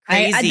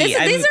 These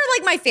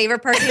are my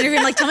favorite parts of the interview.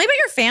 I'm tell me about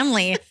your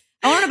family.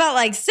 I want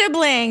about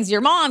siblings,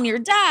 your mom, your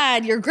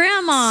dad, your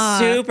grandma.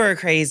 Super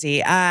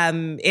crazy.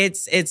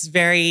 It's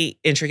very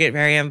intricate,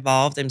 very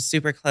involved. I'm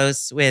super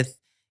close with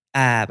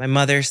my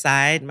mother's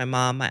side, my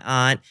mom, my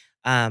aunt,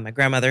 my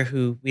grandmother,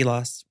 who we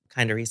lost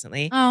kind of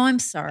recently. Oh, I'm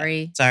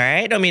sorry. It's all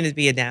right. I don't mean to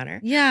be a downer.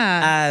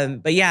 Yeah.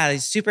 But yeah,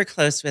 super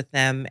close with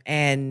them.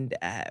 And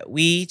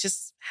we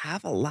just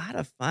have a lot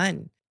of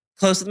fun.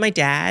 Close with my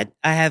dad.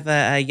 I have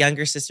a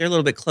younger sister, a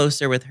little bit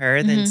closer with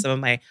her than some of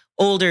my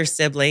older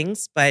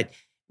siblings. But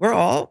we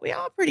all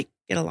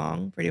get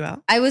along pretty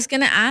well. I was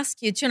going to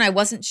ask you too, and I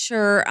wasn't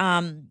sure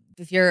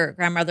if your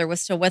grandmother was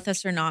still with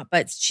us or not,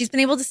 but she's been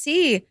able to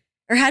see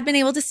or had been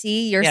able to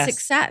see your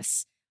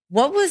success.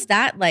 What was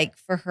that like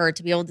for her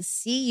to be able to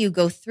see you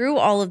go through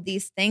all of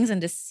these things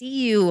and to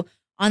see you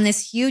on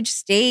this huge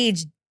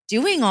stage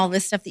doing all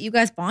this stuff that you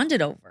guys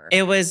bonded over?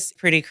 It was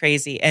pretty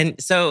crazy.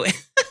 And so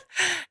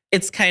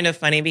it's kind of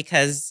funny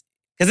because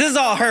this is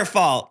all her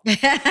fault. This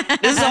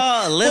is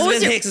all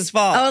Elizabeth Hicks's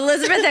fault. Oh,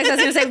 Elizabeth Hicks. I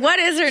was going to say, what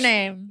is her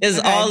name? This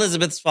is all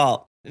Elizabeth's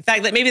fault. In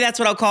fact, maybe that's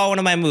what I'll call one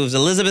of my moves,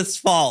 Elizabeth's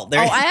fault.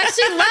 I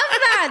actually love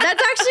that.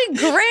 That's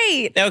actually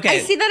great. Okay. I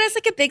see that as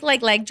a big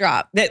leg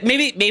drop.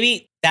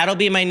 Maybe that'll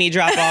be my knee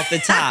drop off the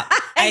top.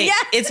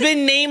 It's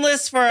been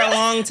nameless for a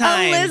long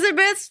time.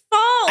 Elizabeth's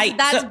fault.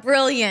 That's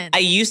brilliant. I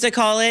used to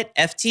call it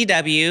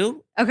FTW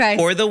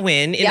for the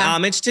win in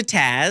homage to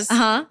Taz.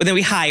 But then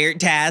we hired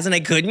Taz and I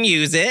couldn't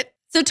use it.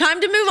 So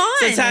time to move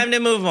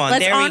on.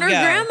 Let's honor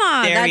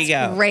Grandma.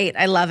 That's great.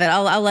 I love it.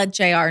 I'll let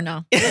JR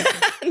know.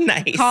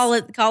 Nice. Call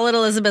it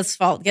Elizabeth's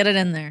fault. Get it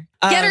in there.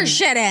 Get her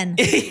shit in.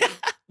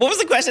 What was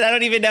the question? I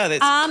don't even know this.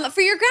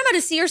 For your grandma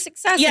to see your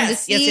success and to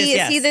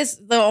see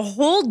the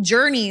whole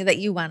journey that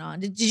you went on.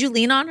 Did you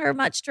lean on her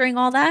much during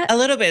all that? A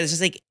little bit. It's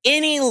just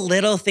any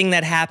little thing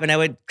that happened, I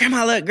would,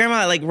 Grandma, look,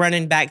 Grandma,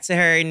 running back to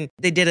her. And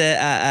they did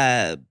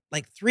a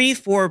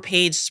 3-4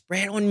 page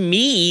spread on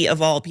me,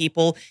 of all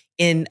people,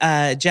 in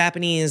a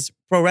Japanese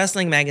pro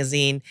wrestling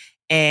magazine.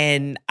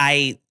 And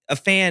a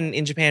fan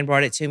in Japan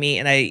brought it to me,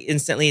 and I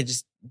instantly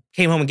just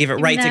came home and gave it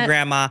to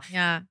Grandma.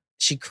 Yeah.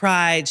 She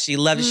cried. She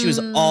loved it. She was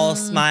all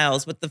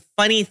smiles. But the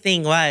funny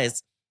thing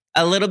was,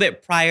 a little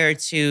bit prior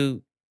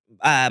to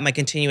my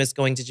continuous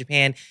going to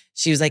Japan,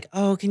 she was like,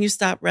 "Oh, can you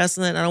stop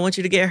wrestling? I don't want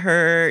you to get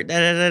hurt." Da,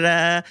 da, da,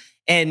 da.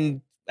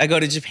 And I go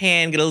to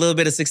Japan, get a little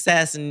bit of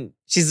success, and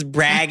she's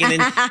bragging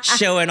and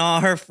showing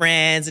all her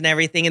friends and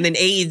everything. And then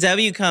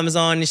AEW comes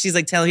on, and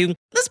she's telling you,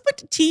 "Let's put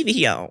the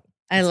TV on."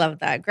 I love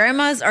that.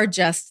 Grandmas are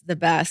just the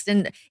best.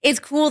 And it's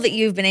cool that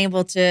you have been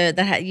able to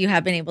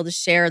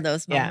share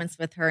those moments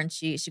with her, and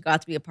she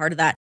got to be a part of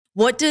that.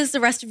 What does the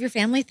rest of your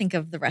family think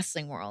of the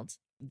wrestling world?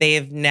 They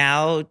have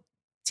now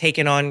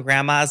taken on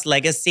Grandma's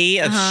legacy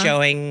of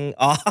showing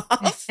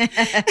off.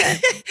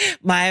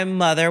 My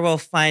mother will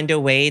find a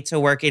way to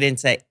work it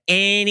into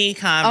any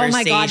conversation. Oh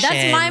my God,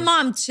 that's my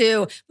mom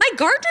too. My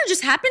gardener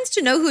just happens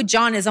to know who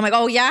John is. I'm like,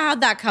 oh yeah,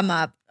 how'd that come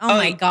up? Oh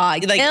my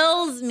God,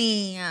 kills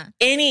me.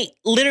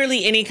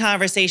 Literally any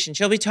conversation.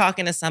 She'll be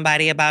talking to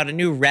somebody about a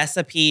new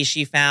recipe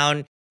she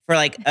found for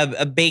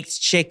a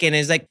baked chicken.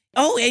 It's like,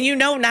 oh, and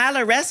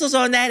Nyla wrestles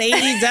on that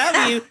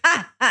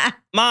AEW.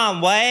 Mom,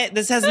 what?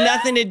 This has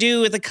nothing to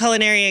do with the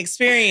culinary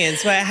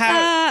experience. But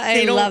how?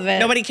 I love it.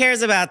 Nobody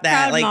cares about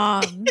that. Proud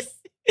moms.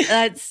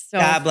 That's so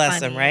God bless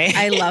funny. him, right?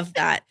 I love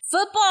that.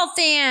 Football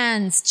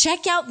fans,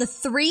 check out the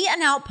 3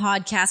 and Out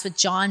podcast with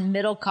John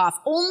Middlecoff,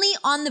 only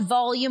on the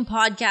Volume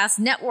Podcast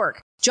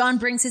Network. John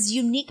brings his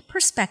unique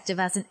perspective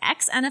as an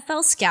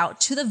ex-NFL scout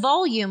to the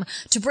Volume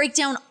to break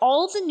down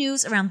all the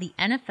news around the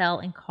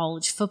NFL and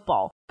college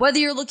football. Whether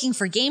you're looking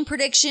for game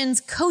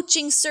predictions,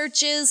 coaching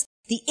searches,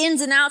 the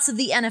ins and outs of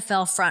the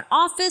NFL front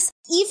office,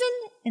 even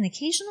an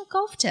occasional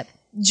golf tip,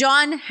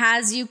 John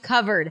has you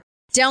covered.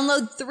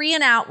 Download 3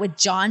 and Out with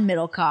John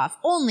Middlecoff,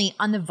 only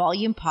on the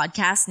Volume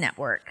Podcast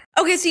Network.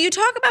 Okay, so you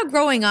talk about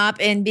growing up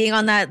and being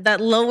on that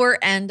lower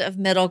end of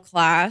middle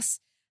class.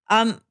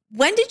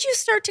 When did you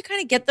start to kind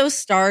of get those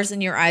stars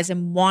in your eyes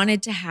and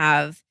wanted to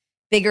have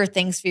bigger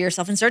things for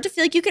yourself and start to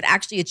feel like you could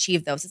actually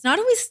achieve those? It's not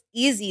always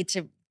easy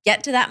to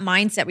get to that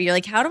mindset where you're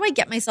like, how do I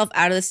get myself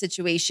out of this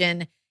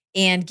situation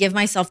and give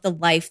myself the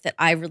life that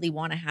I really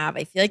want to have?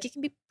 I feel like it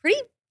can be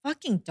pretty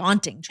fucking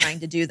daunting trying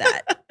to do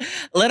that.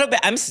 A little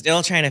bit. I'm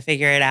still trying to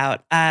figure it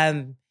out.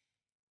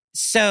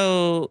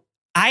 So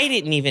I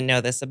didn't even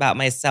know this about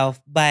myself,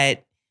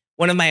 but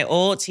one of my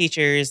old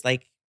teachers,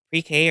 like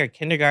pre-K or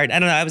kindergarten, I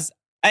don't know,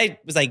 I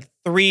was like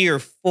 3 or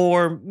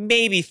 4,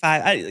 maybe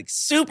 5, like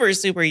super,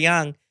 super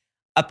young.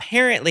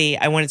 Apparently,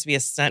 I wanted to be a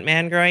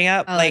stuntman growing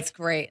up. Oh, like, that's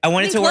great. I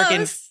wanted to work in,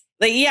 close.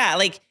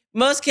 like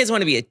most kids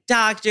want to be a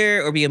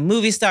doctor or be a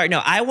movie star.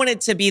 No, I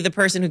wanted to be the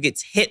person who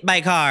gets hit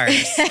by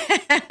cars.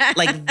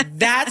 Like,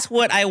 that's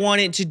what I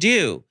wanted to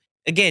do.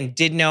 Again,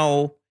 didn't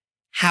know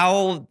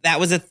how that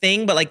was a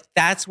thing, but like,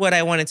 that's what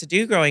I wanted to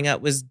do growing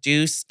up, was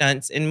do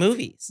stunts in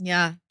movies.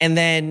 Yeah. And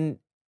then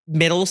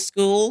middle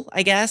school,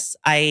 I guess,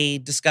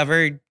 I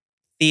discovered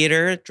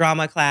theater,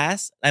 drama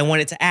class. I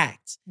wanted to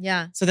act.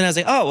 Yeah. So then I was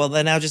like, oh, well,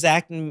 then I'll just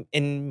act and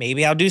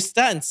maybe I'll do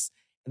stunts.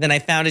 And then I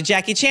found a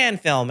Jackie Chan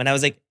film and I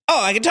was like,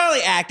 oh, I can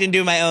totally act and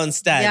do my own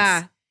stunts.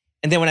 Yeah.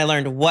 And then when I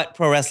learned what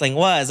pro wrestling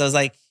was, I was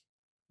like,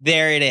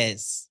 there it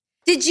is.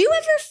 Did you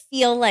ever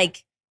feel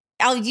like,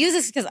 I'll use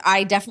this because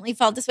I definitely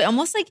felt this way,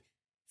 almost like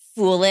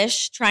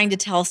foolish trying to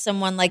tell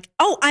someone like,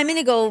 oh, I'm going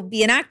to go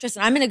be an actress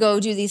and I'm going to go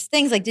do these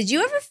things. Like, did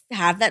you ever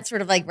have that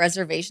sort of like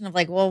reservation of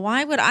like, well,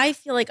 why would I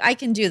feel like I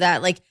can do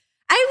that? Like,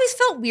 I always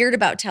felt weird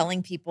about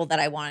telling people that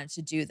I wanted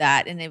to do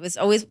that. And it was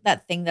always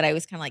that thing that I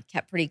was kind of like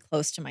kept pretty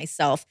close to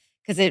myself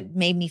because it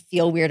made me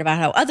feel weird about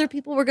how other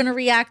people were going to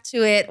react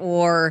to it,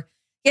 or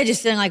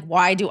just feeling like,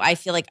 why do I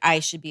feel like I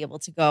should be able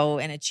to go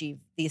and achieve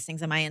these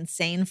things? Am I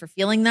insane for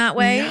feeling that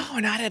way? No,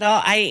 not at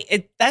all.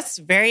 That's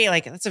a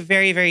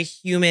very, very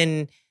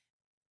human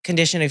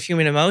condition of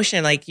human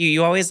emotion. Like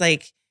you always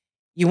like,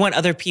 you want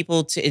other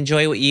people to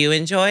enjoy what you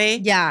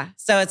enjoy. Yeah.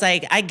 So it's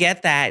like, I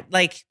get that.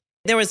 Like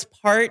there was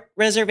part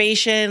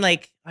reservation.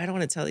 Like, I don't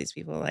want to tell these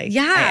people like I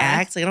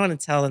act. Like I don't want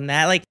to tell them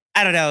that. Like,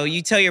 I don't know.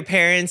 You tell your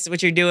parents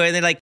what you're doing.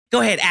 They're like, go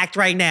ahead, act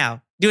right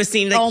now. Do a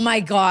scene. Like, oh my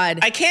God.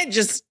 I can't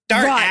just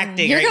start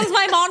acting. Here right comes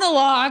my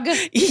monologue.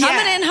 Yeah.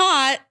 Coming in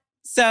hot.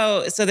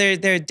 So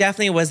there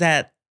definitely was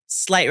that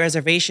slight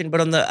reservation. But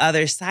on the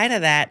other side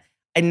of that,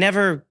 I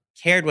never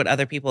cared what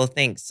other people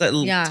think.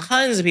 So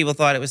tons of people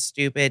thought it was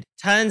stupid.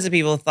 Tons of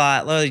people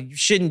thought, well, you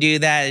shouldn't do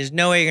that. There's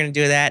no way you're going to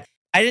do that.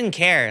 I didn't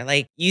care.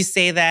 Like, you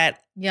say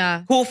that,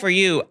 cool for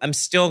you. I'm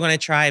still going to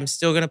try. I'm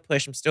still going to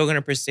push. I'm still going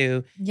to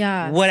pursue.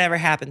 Yeah. Whatever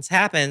happens,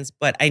 happens.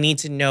 But I need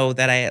to know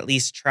that I at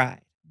least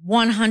tried.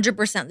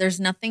 100%. There's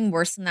nothing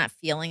worse than that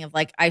feeling of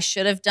like, I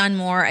should have done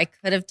more. I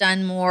could have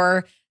done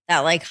more. That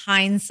like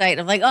hindsight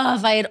of like, oh,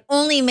 if I had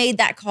only made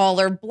that call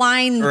or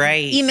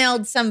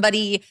emailed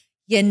somebody,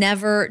 you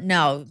never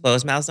know.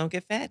 Closed mouths don't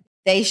get fed.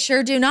 They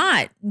sure do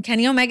not. And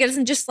Kenny Omega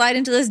doesn't just slide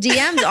into those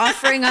DMs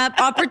offering up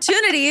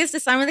opportunities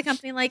to sign with a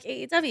company like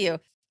AEW.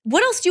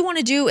 What else do you want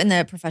to do in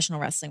the professional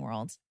wrestling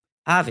world?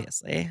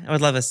 Obviously, I would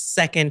love a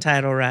second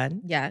title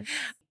run. Yeah.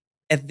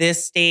 At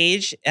this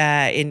stage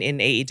in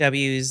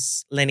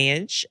AEW's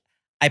lineage,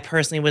 I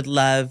personally would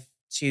love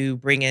to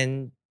bring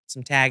in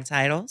some tag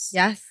titles.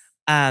 Yes.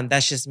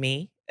 That's just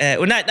me. I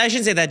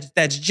shouldn't say that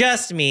that's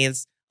just me.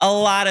 It's a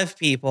lot of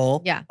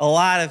people. Yeah. A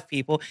lot of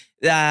people.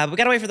 We got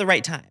to wait for the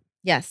right time.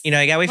 Yes. You know,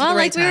 you got to wait for the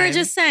right time. Well, like we were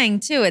just saying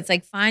too, it's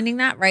like finding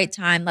that right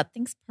time, let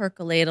things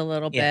percolate a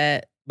little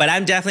bit. But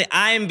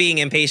I'm being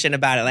impatient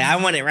about it. Like, I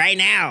want it right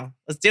now.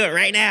 Let's do it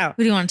right now.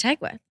 Who do you want to tag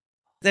with?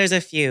 There's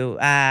a few.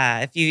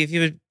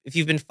 If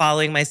you've been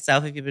following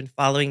myself, if you've been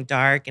following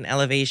Dark and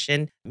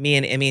Elevation, me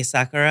and Emi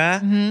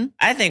Sakura,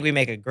 I think we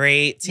make a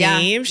great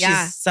team.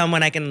 She's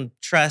someone I can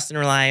trust and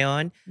rely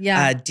on.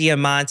 Yeah.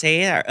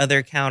 Diamante, our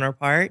other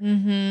counterpart.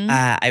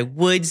 I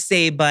would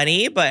say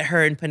Bunny, but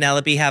her and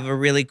Penelope have a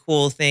really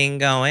cool thing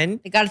going.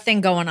 They got a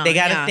thing going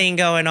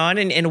on.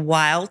 And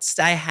whilst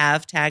I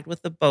have tagged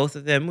with the both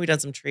of them, we've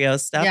done some trio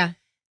stuff. Yeah.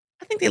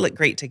 I think they look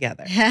great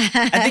together.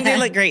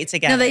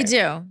 No, they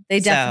do.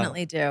 They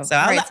definitely do. So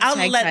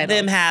I'll let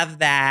them have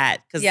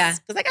that because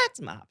I got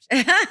some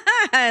options.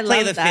 I Play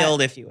love the that.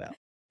 field, if you will.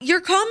 Your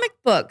comic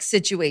book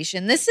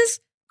situation, this is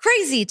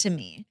crazy to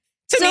me.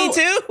 Me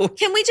too.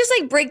 Can we just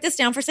like break this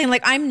down for saying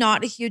like I'm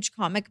not a huge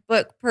comic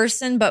book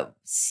person, but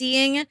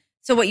seeing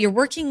what you're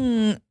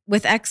working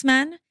with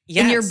X-Men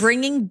and you're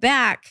bringing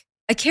back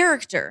a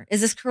character.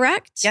 Is this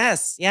correct?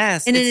 Yes.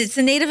 And it's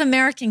a Native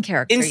American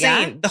character.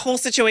 insane. Yeah? The whole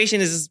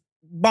situation is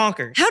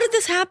bonkers. How did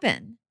this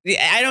happen?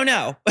 I don't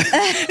know.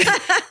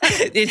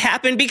 It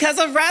happened because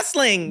of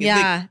wrestling.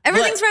 Yeah.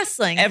 Everything's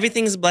wrestling.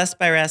 Everything's blessed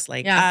by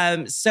wrestling.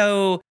 Yeah.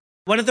 So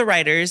one of the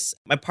writers,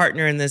 my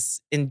partner in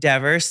this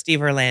endeavor,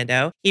 Steve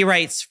Orlando, he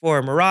writes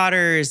for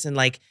Marauders and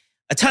like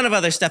a ton of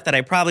other stuff that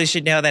I probably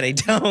should know that I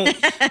don't.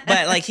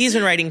 But like he's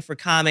been writing for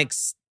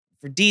comics,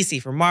 for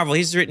DC, for Marvel.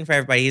 He's written for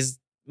everybody. He's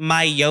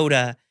my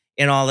Yoda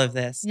in all of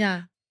this.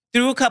 Yeah.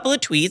 Through a couple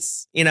of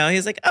tweets,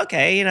 he's like,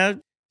 okay,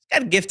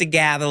 got a gift of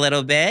gab a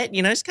little bit.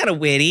 She's kind of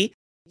witty.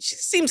 She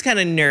seems kind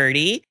of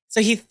nerdy. So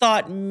he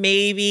thought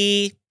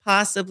maybe,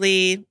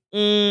 possibly,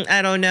 I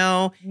don't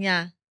know.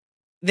 Yeah.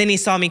 Then he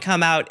saw me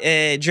come out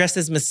dressed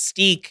as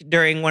Mystique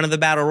during one of the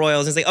battle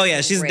royals. He's like, oh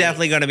yeah, she's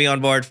definitely going to be on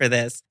board for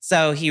this.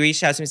 So he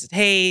reached out to me and said,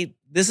 hey,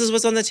 this is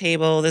what's on the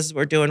table. This is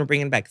what we're doing. We're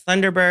bringing back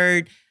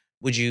Thunderbird.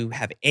 Would you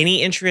have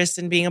any interest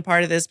in being a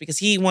part of this? Because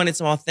he wanted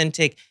some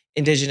authentic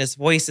Indigenous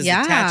voices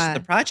attached to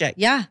the project.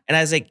 Yeah. And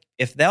I was like,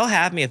 if they'll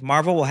have me, if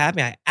Marvel will have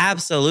me, I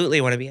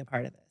absolutely want to be a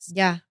part of this.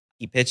 Yeah.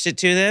 He pitched it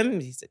to them.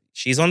 He said,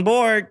 she's on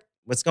board.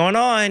 What's going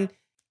on?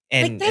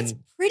 And that's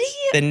pretty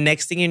the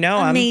next thing you know,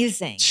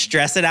 amazing. I'm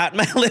stressing out in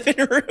my living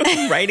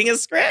room, writing a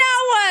script. Now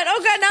what?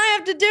 Oh God, now I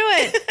have to do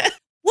it.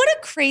 What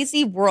a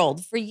crazy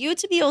world for you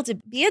to be able to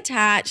be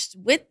attached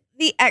with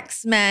the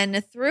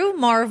X-Men through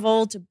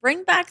Marvel to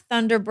bring back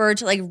Thunderbird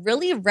to like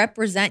really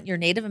represent your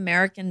Native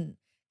American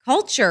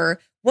culture.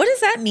 What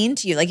does that mean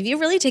to you? Like, have you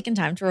really taken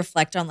time to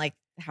reflect on like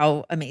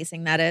how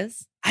amazing that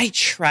is? I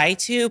try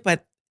to,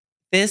 but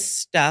this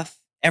stuff,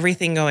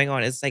 everything going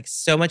on is like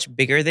so much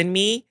bigger than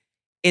me.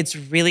 It's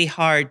really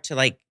hard to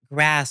like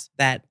grasp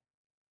that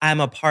I'm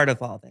a part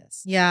of all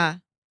this. Yeah.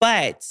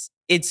 But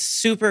it's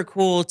super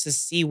cool to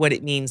see what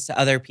it means to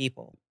other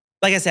people.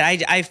 Like I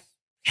said, I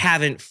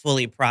haven't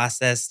fully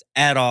processed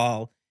at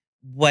all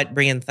what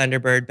bringing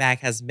Thunderbird back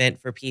has meant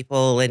for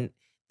people, and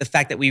the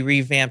fact that we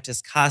revamped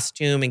his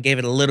costume and gave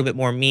it a little bit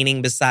more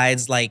meaning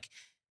besides like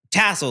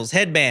tassels,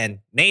 headband,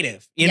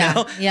 native, you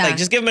know? Yeah. Like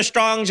just give him a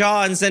strong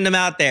jaw and send him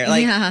out there.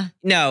 Like,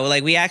 no,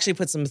 like we actually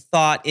put some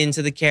thought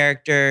into the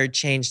character,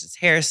 changed his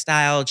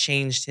hairstyle,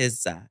 changed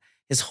his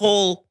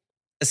whole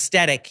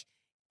aesthetic.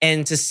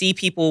 And to see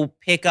people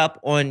pick up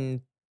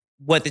on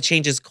what the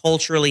changes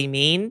culturally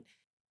mean,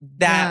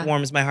 that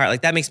warms my heart.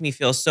 Like that makes me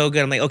feel so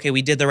good. I'm like, okay,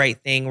 we did the right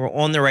thing. We're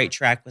on the right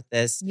track with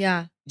this.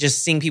 Yeah.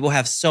 Just seeing people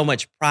have so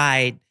much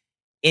pride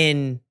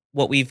in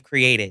what we've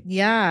created.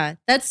 Yeah.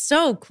 That's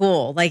so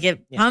cool. Like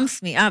it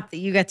pumps me up that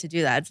you get to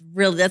do that. It's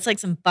really, that's like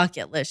some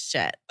bucket list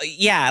shit.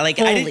 Yeah. Like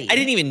I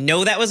didn't even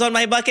know that was on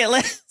my bucket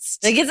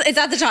list. Like it's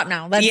at the top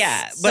now. That's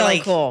so but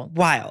like cool.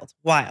 Wild.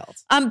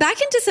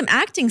 Back into some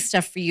acting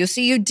stuff for you.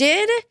 So you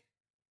did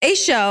a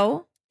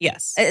show.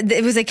 Yes.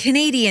 It was a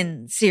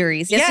Canadian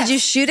series. Yes. Did you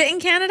shoot it in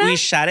Canada? We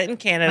shot it in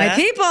Canada. My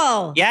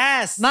people.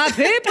 Yes. My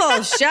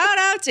people. Shout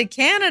out to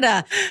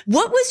Canada.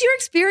 What was your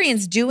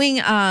experience doing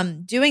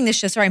this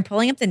show? Sorry, I'm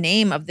pulling up the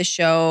name of the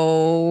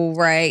show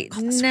right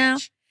now.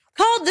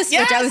 Called The Switch.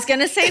 Yes. I was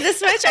going to say The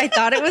Switch. I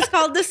thought it was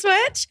called The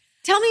Switch.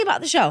 Tell me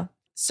about the show.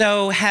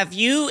 So have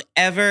you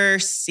ever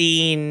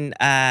seen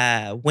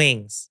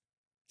Wings?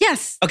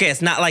 Yes. Okay,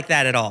 it's not like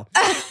that at all.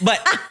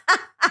 But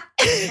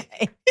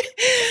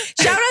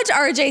shout out to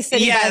RJ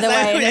City, by the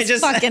way, and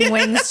his fucking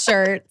Wings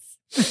shirts.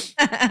 It's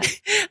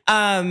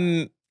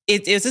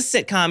a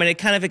sitcom, and it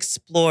kind of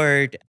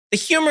explored the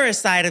humorous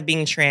side of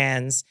being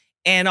trans,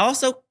 and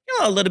also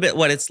a little bit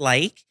what it's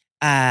like,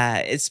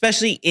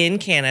 especially in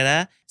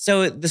Canada.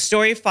 So the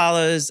story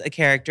follows a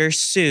character,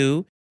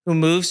 Sue, who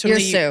moves from You're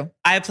Sue.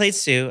 I played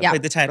Sue. Yeah. I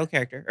played the title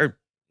character, or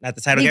not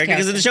the title character,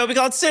 because the show would be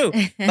called Sue.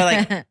 But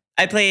like,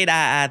 I played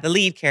the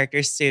lead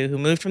character, Sue, who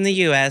moved from the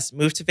U.S.,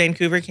 moved to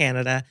Vancouver,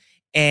 Canada,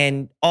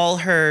 and all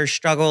her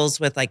struggles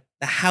with like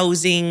the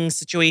housing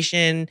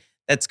situation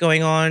that's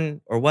going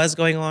on or was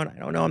going on. I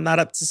don't know. I'm not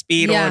up to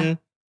speed on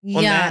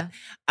that.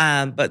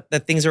 But the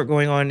things that are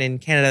going on in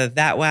Canada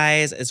that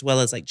wise, as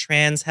well as like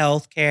trans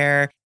health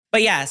care.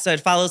 But yeah, so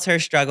it follows her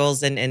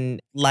struggles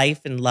and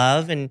life and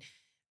love and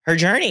her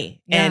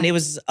journey. Yeah. And it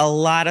was a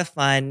lot of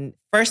fun.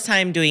 First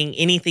time doing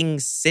anything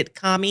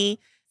sitcom-y.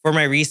 For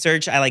my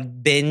research, I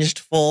like binged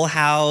Full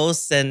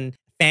House and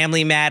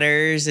Family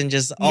Matters and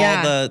just all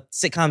the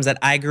sitcoms that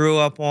I grew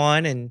up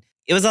on. And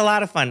it was a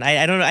lot of fun.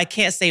 I don't know. I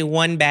can't say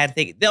one bad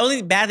thing. The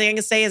only bad thing I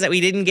can say is that we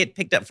didn't get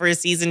picked up for a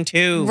season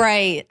 2.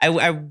 Right. I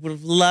would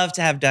have loved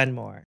to have done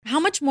more. How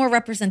much more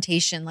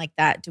representation like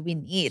that do we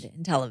need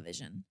in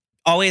television?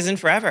 Always and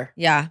forever.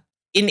 Yeah.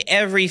 In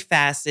every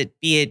facet,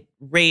 be it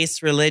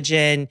race,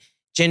 religion,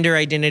 gender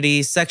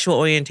identity, sexual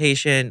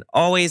orientation,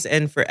 always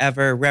and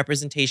forever,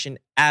 representation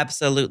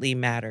absolutely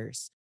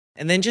matters.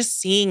 And then just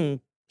seeing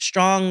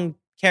strong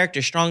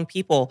characters, strong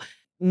people,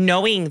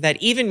 knowing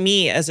that even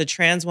me as a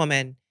trans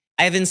woman,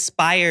 I've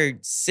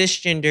inspired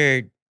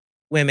cisgendered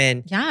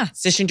women,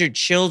 cisgendered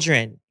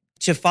children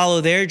to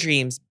follow their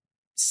dreams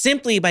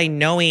simply by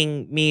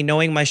knowing me,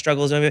 knowing my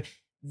struggles.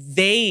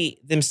 They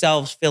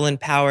themselves feel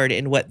empowered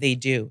in what they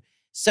do.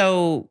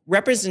 So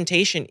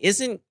representation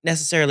isn't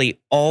necessarily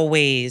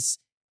always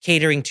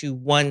catering to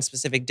one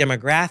specific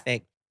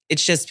demographic.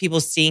 It's just people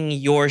seeing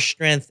your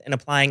strength and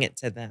applying it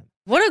to them.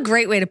 What a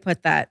great way to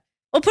put that.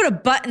 We'll put a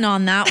button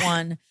on that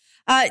one.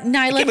 Nyla,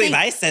 I can't believe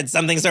I said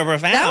something so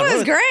profound. that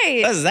was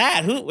great. What was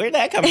that? Where'd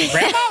that come from?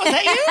 Grandma, was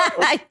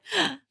that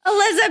you?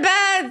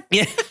 Elizabeth.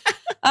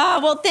 Yeah.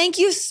 Well, thank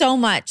you so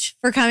much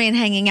for coming and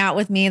hanging out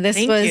with me. This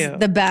Thank was you.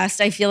 the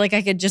best. I feel like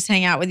I could just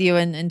hang out with you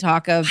and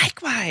talk of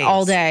Likewise.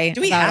 all day.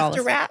 Do we about all have to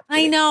this. wrap?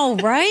 I know,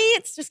 right?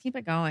 Let's just keep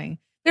it going.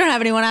 We don't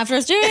have anyone after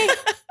us, do we?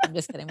 I'm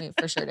just kidding. We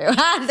for sure do.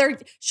 They're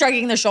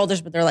shrugging their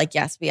shoulders, but they're like,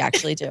 yes, we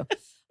actually do.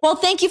 Well,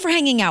 thank you for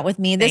hanging out with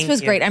me. This Thank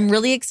was you. great. I'm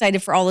really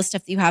excited for all the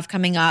stuff that you have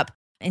coming up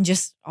and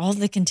just all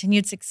the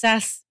continued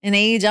success in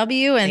AEW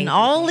and Thank you,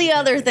 all thank the you,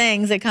 other thank you.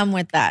 things that come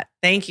with that.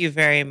 Thank you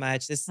very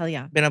much. This Hell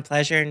yeah. has been a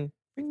pleasure. And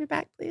bring me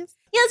back, please.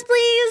 Yes,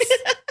 please.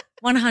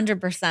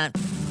 100%.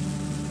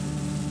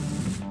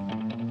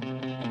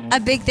 A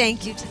big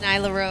thank you to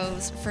Nyla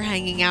Rose for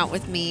hanging out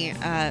with me.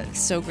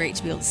 So great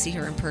to be able to see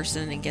her in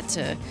person and get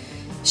to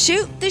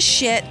shoot the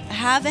shit,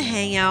 have a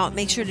hangout.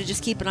 Make sure to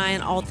just keep an eye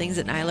on all things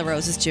that Nyla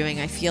Rose is doing.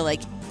 I feel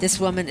like this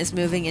woman is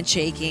moving and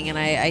shaking, and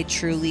I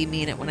truly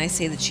mean it when I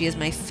say that she is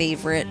my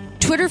favorite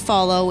Twitter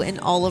follow in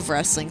all of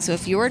wrestling. So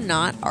if you are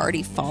not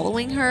already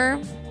following her,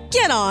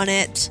 get on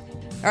it.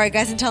 All right,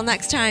 guys, until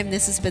next time,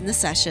 this has been The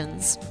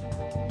Sessions.